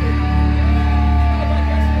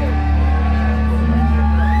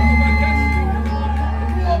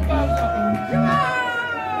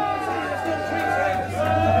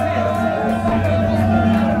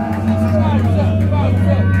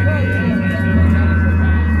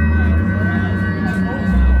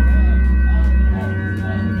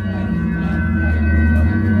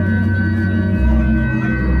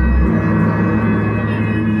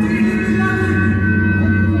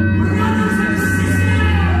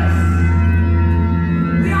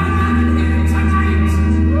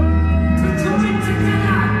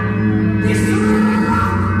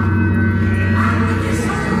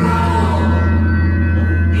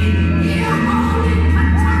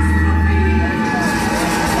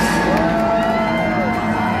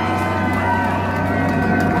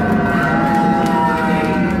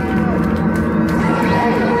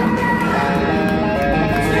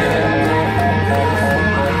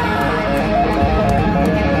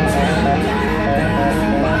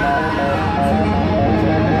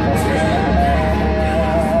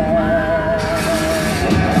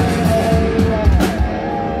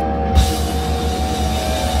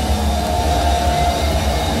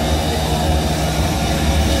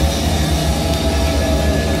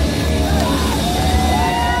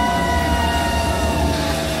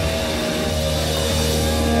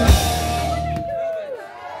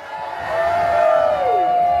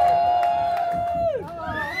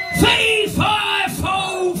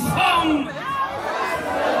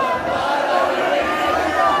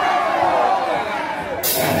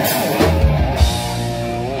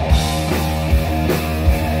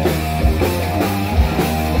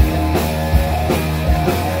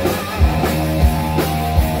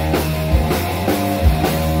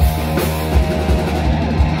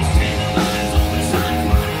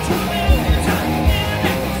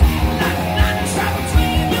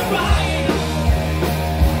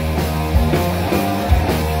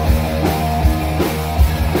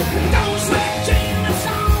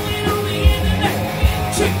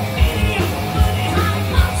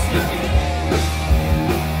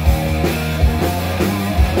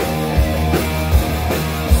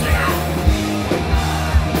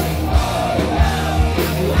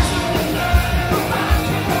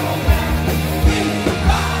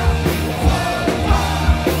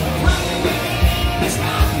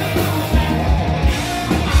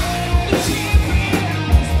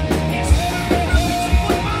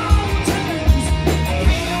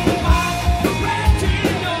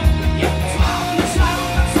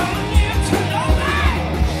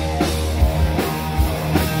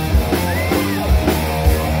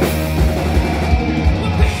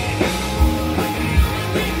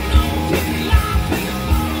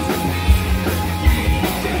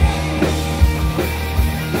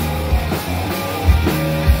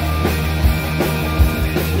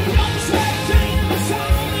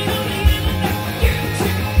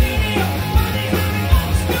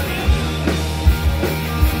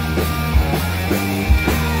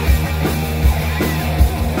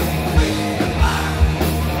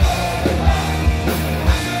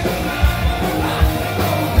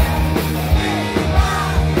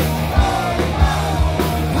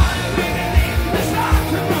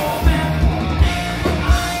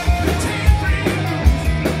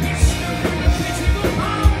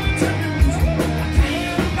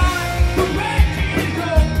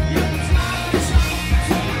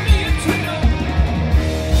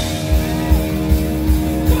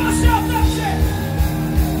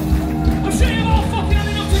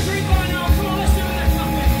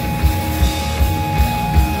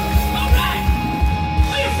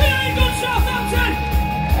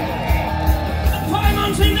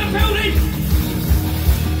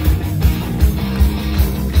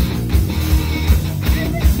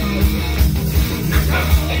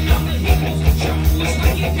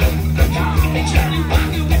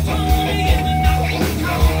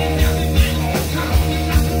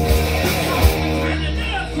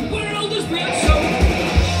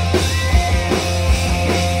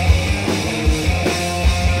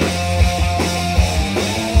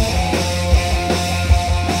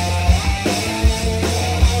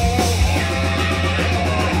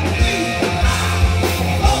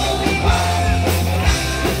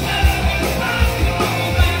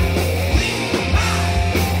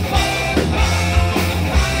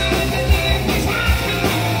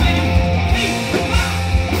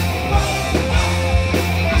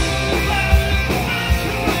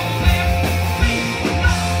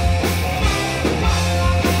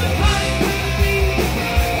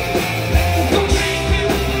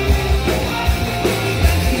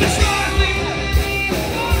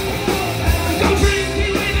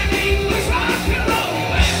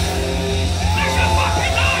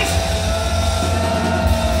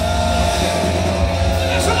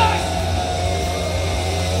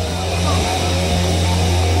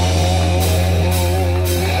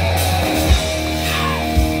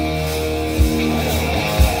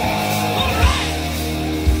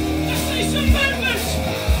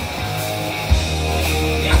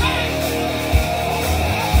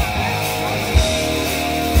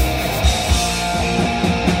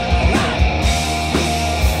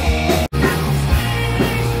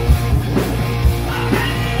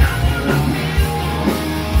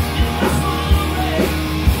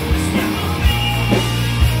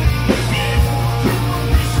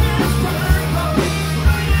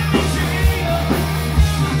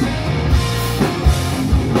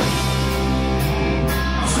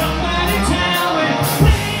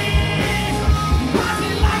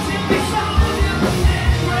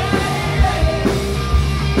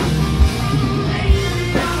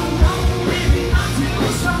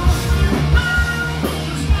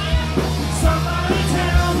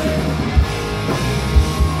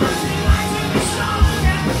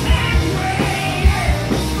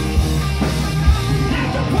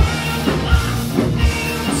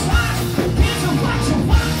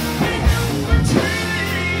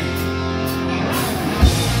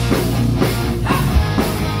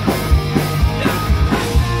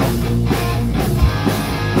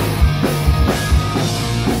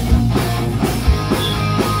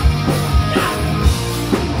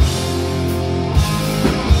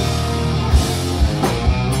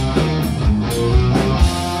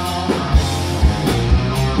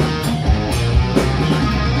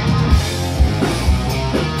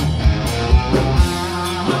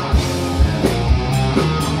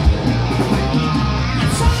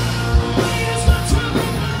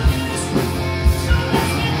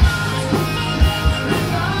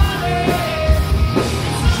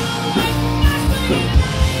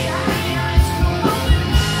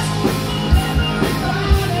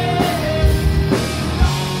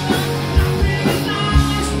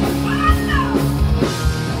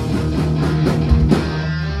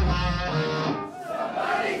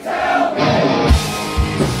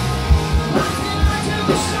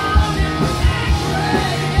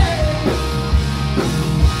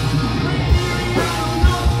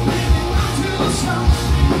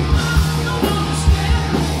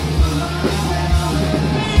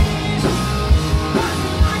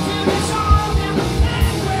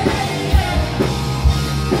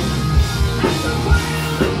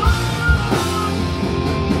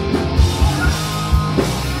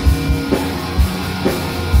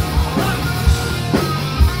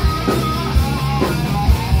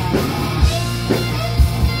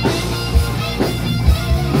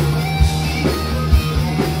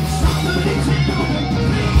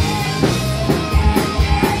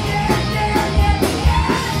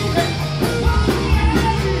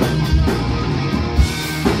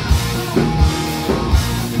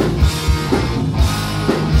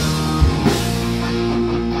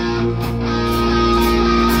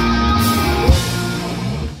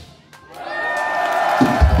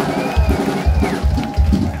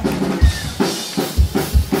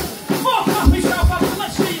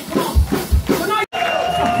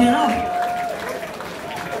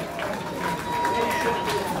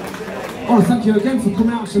 I want to thank you again for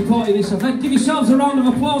coming out and supporting this event. Give yourselves a round of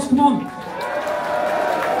applause, come on.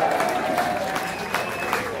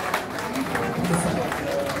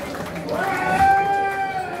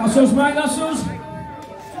 That's us, mate, that's us.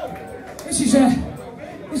 This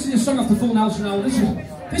is a song off the Full Nelson album.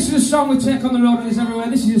 This is a song we take on the road and it's everywhere.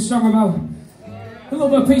 This is a song about a little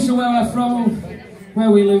bit of piece of where we're from,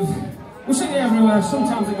 where we live. We sing it everywhere.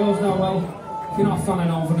 Sometimes it goes down well. If you're not a fan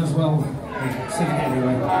of Novan as well, sing it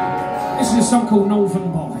anyway. This is a song called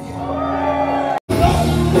Novan Boy.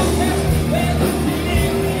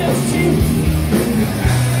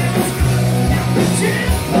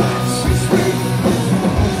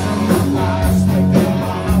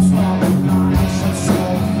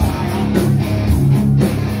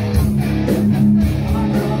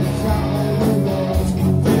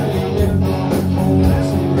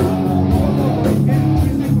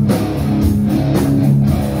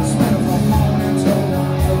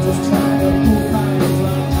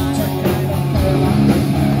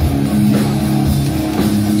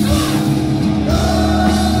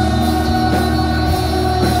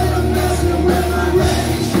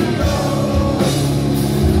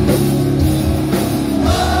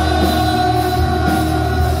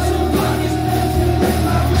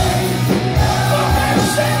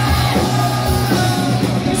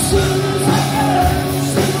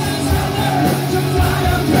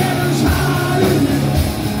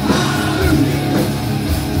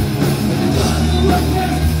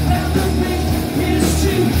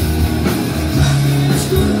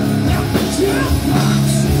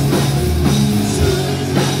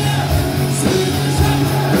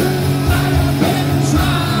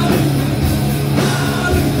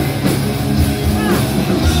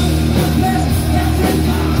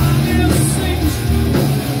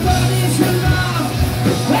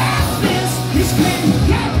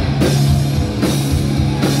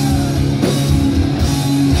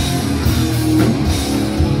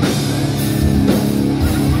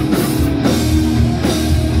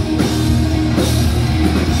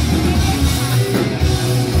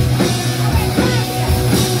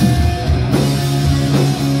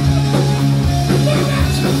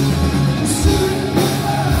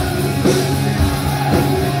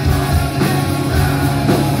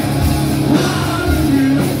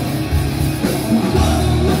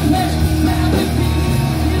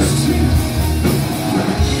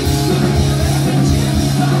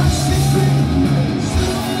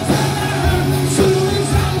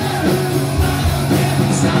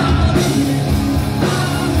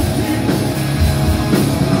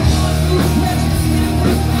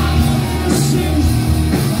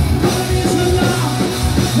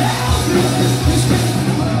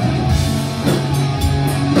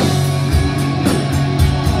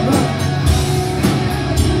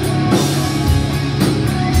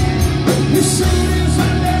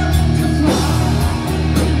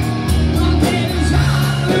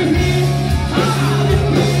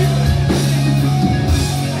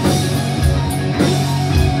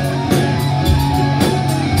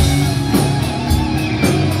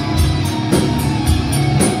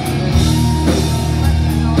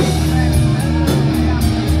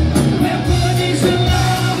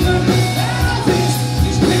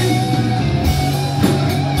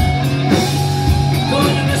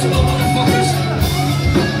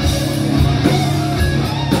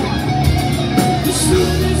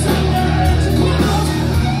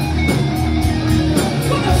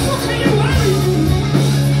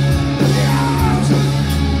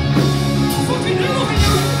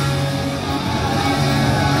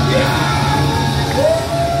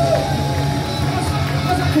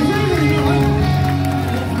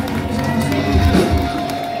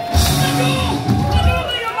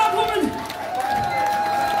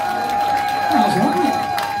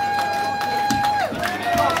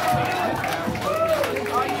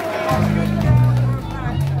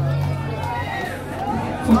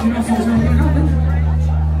 Fucking off, I was going to go then.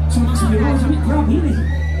 Someone else will be wrong, isn't it? Grab, really.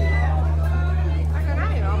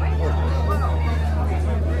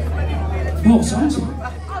 Both sides.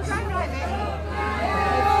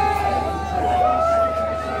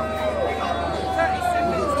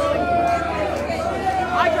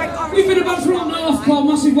 We've been about to run off, Paul.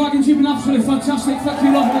 Massive Wagons, you've been absolutely fantastic. Thank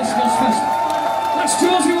you, love, it's Nozfest. That's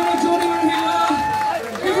Georgie, we're on Johnny, wherever you are.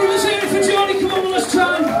 Everyone's here for Johnny, come on, let's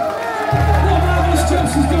try. What a marvellous job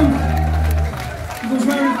she's done. It was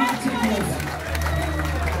very hard to take off.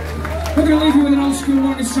 We're going to leave you with an old school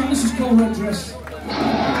one this time. This is called Red Dress.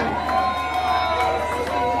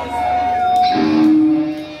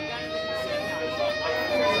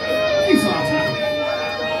 You fart out.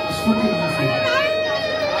 It's fucking awful.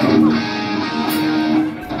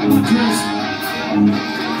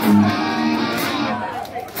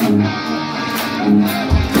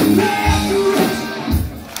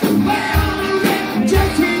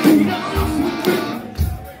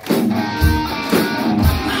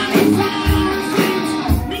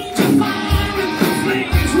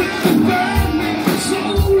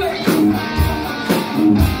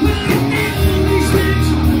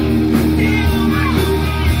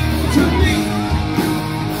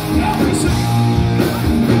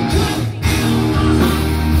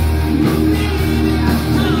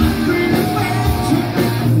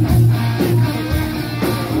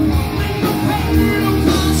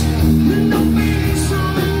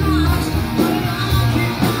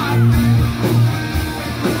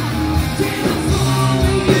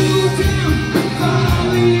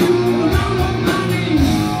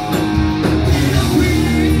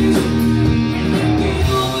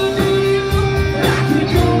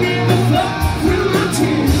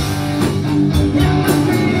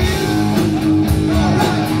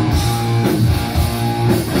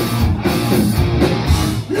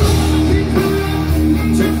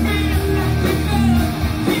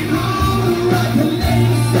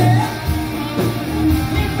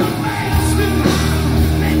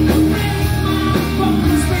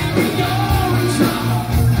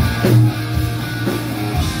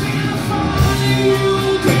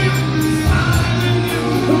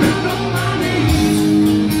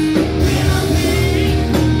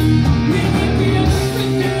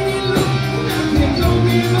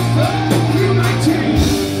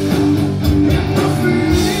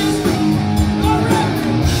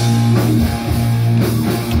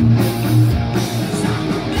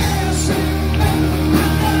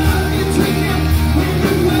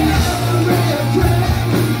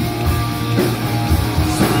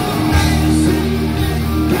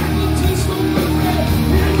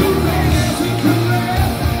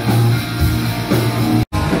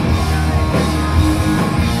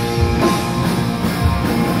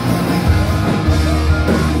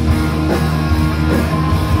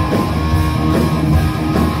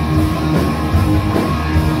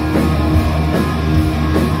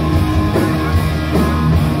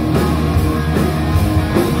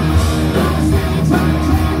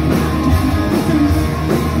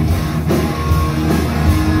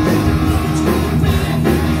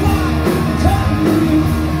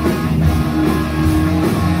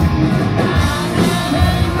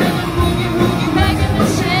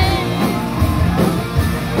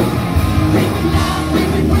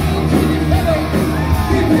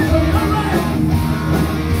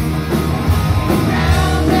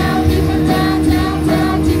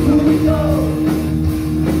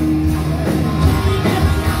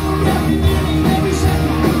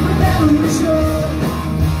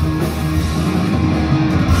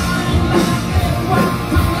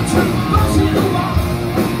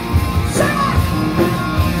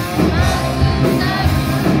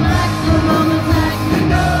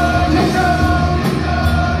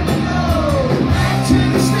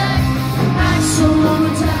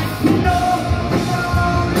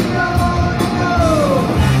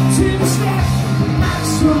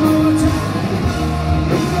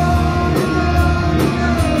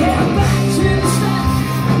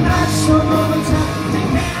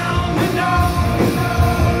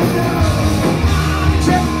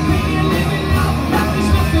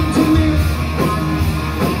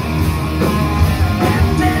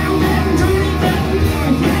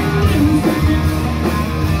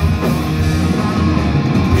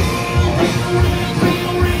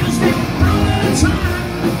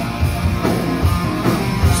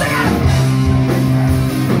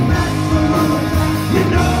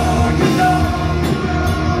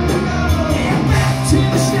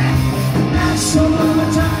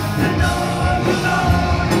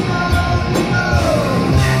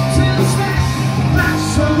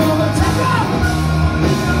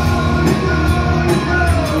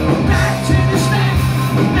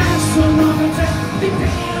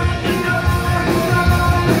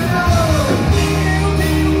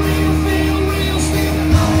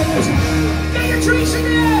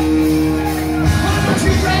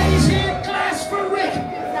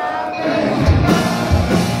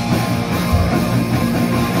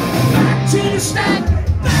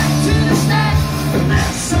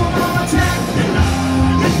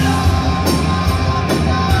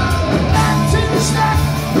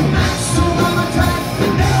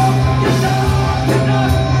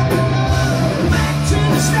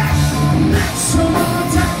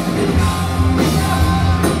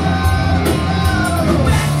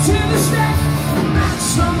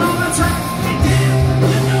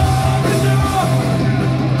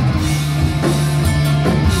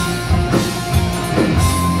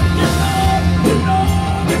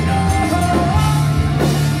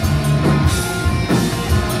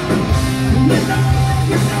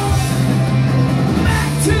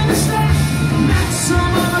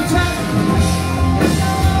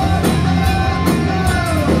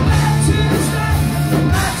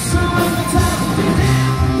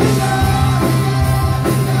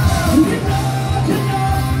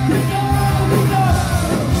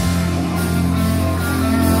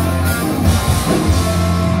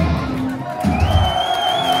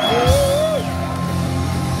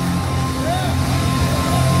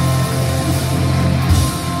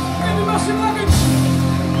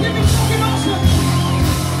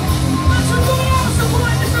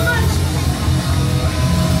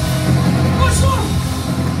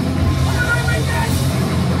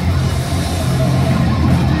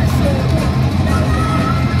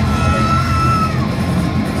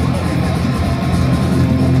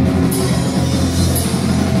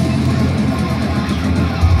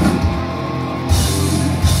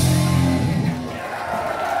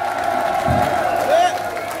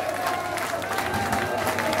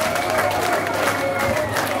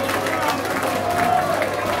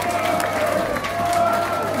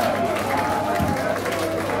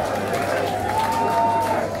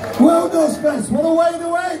 Nozfest, what a way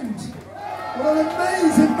to end! What an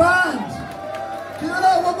amazing band! Give it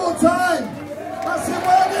up one more time! That's it,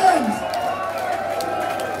 Wagons!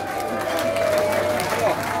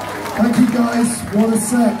 Thank you guys, what a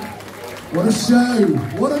set, what a show,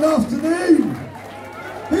 what an afternoon!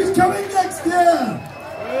 Who's coming next year?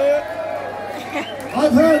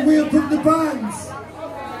 I've heard we have put the bands.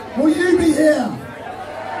 Will you be here?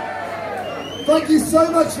 Thank you so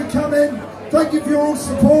much for coming. Thank you for your all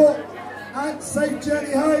support. And safe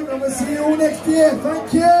journey home. And we'll see you all next year.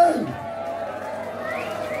 Thank you.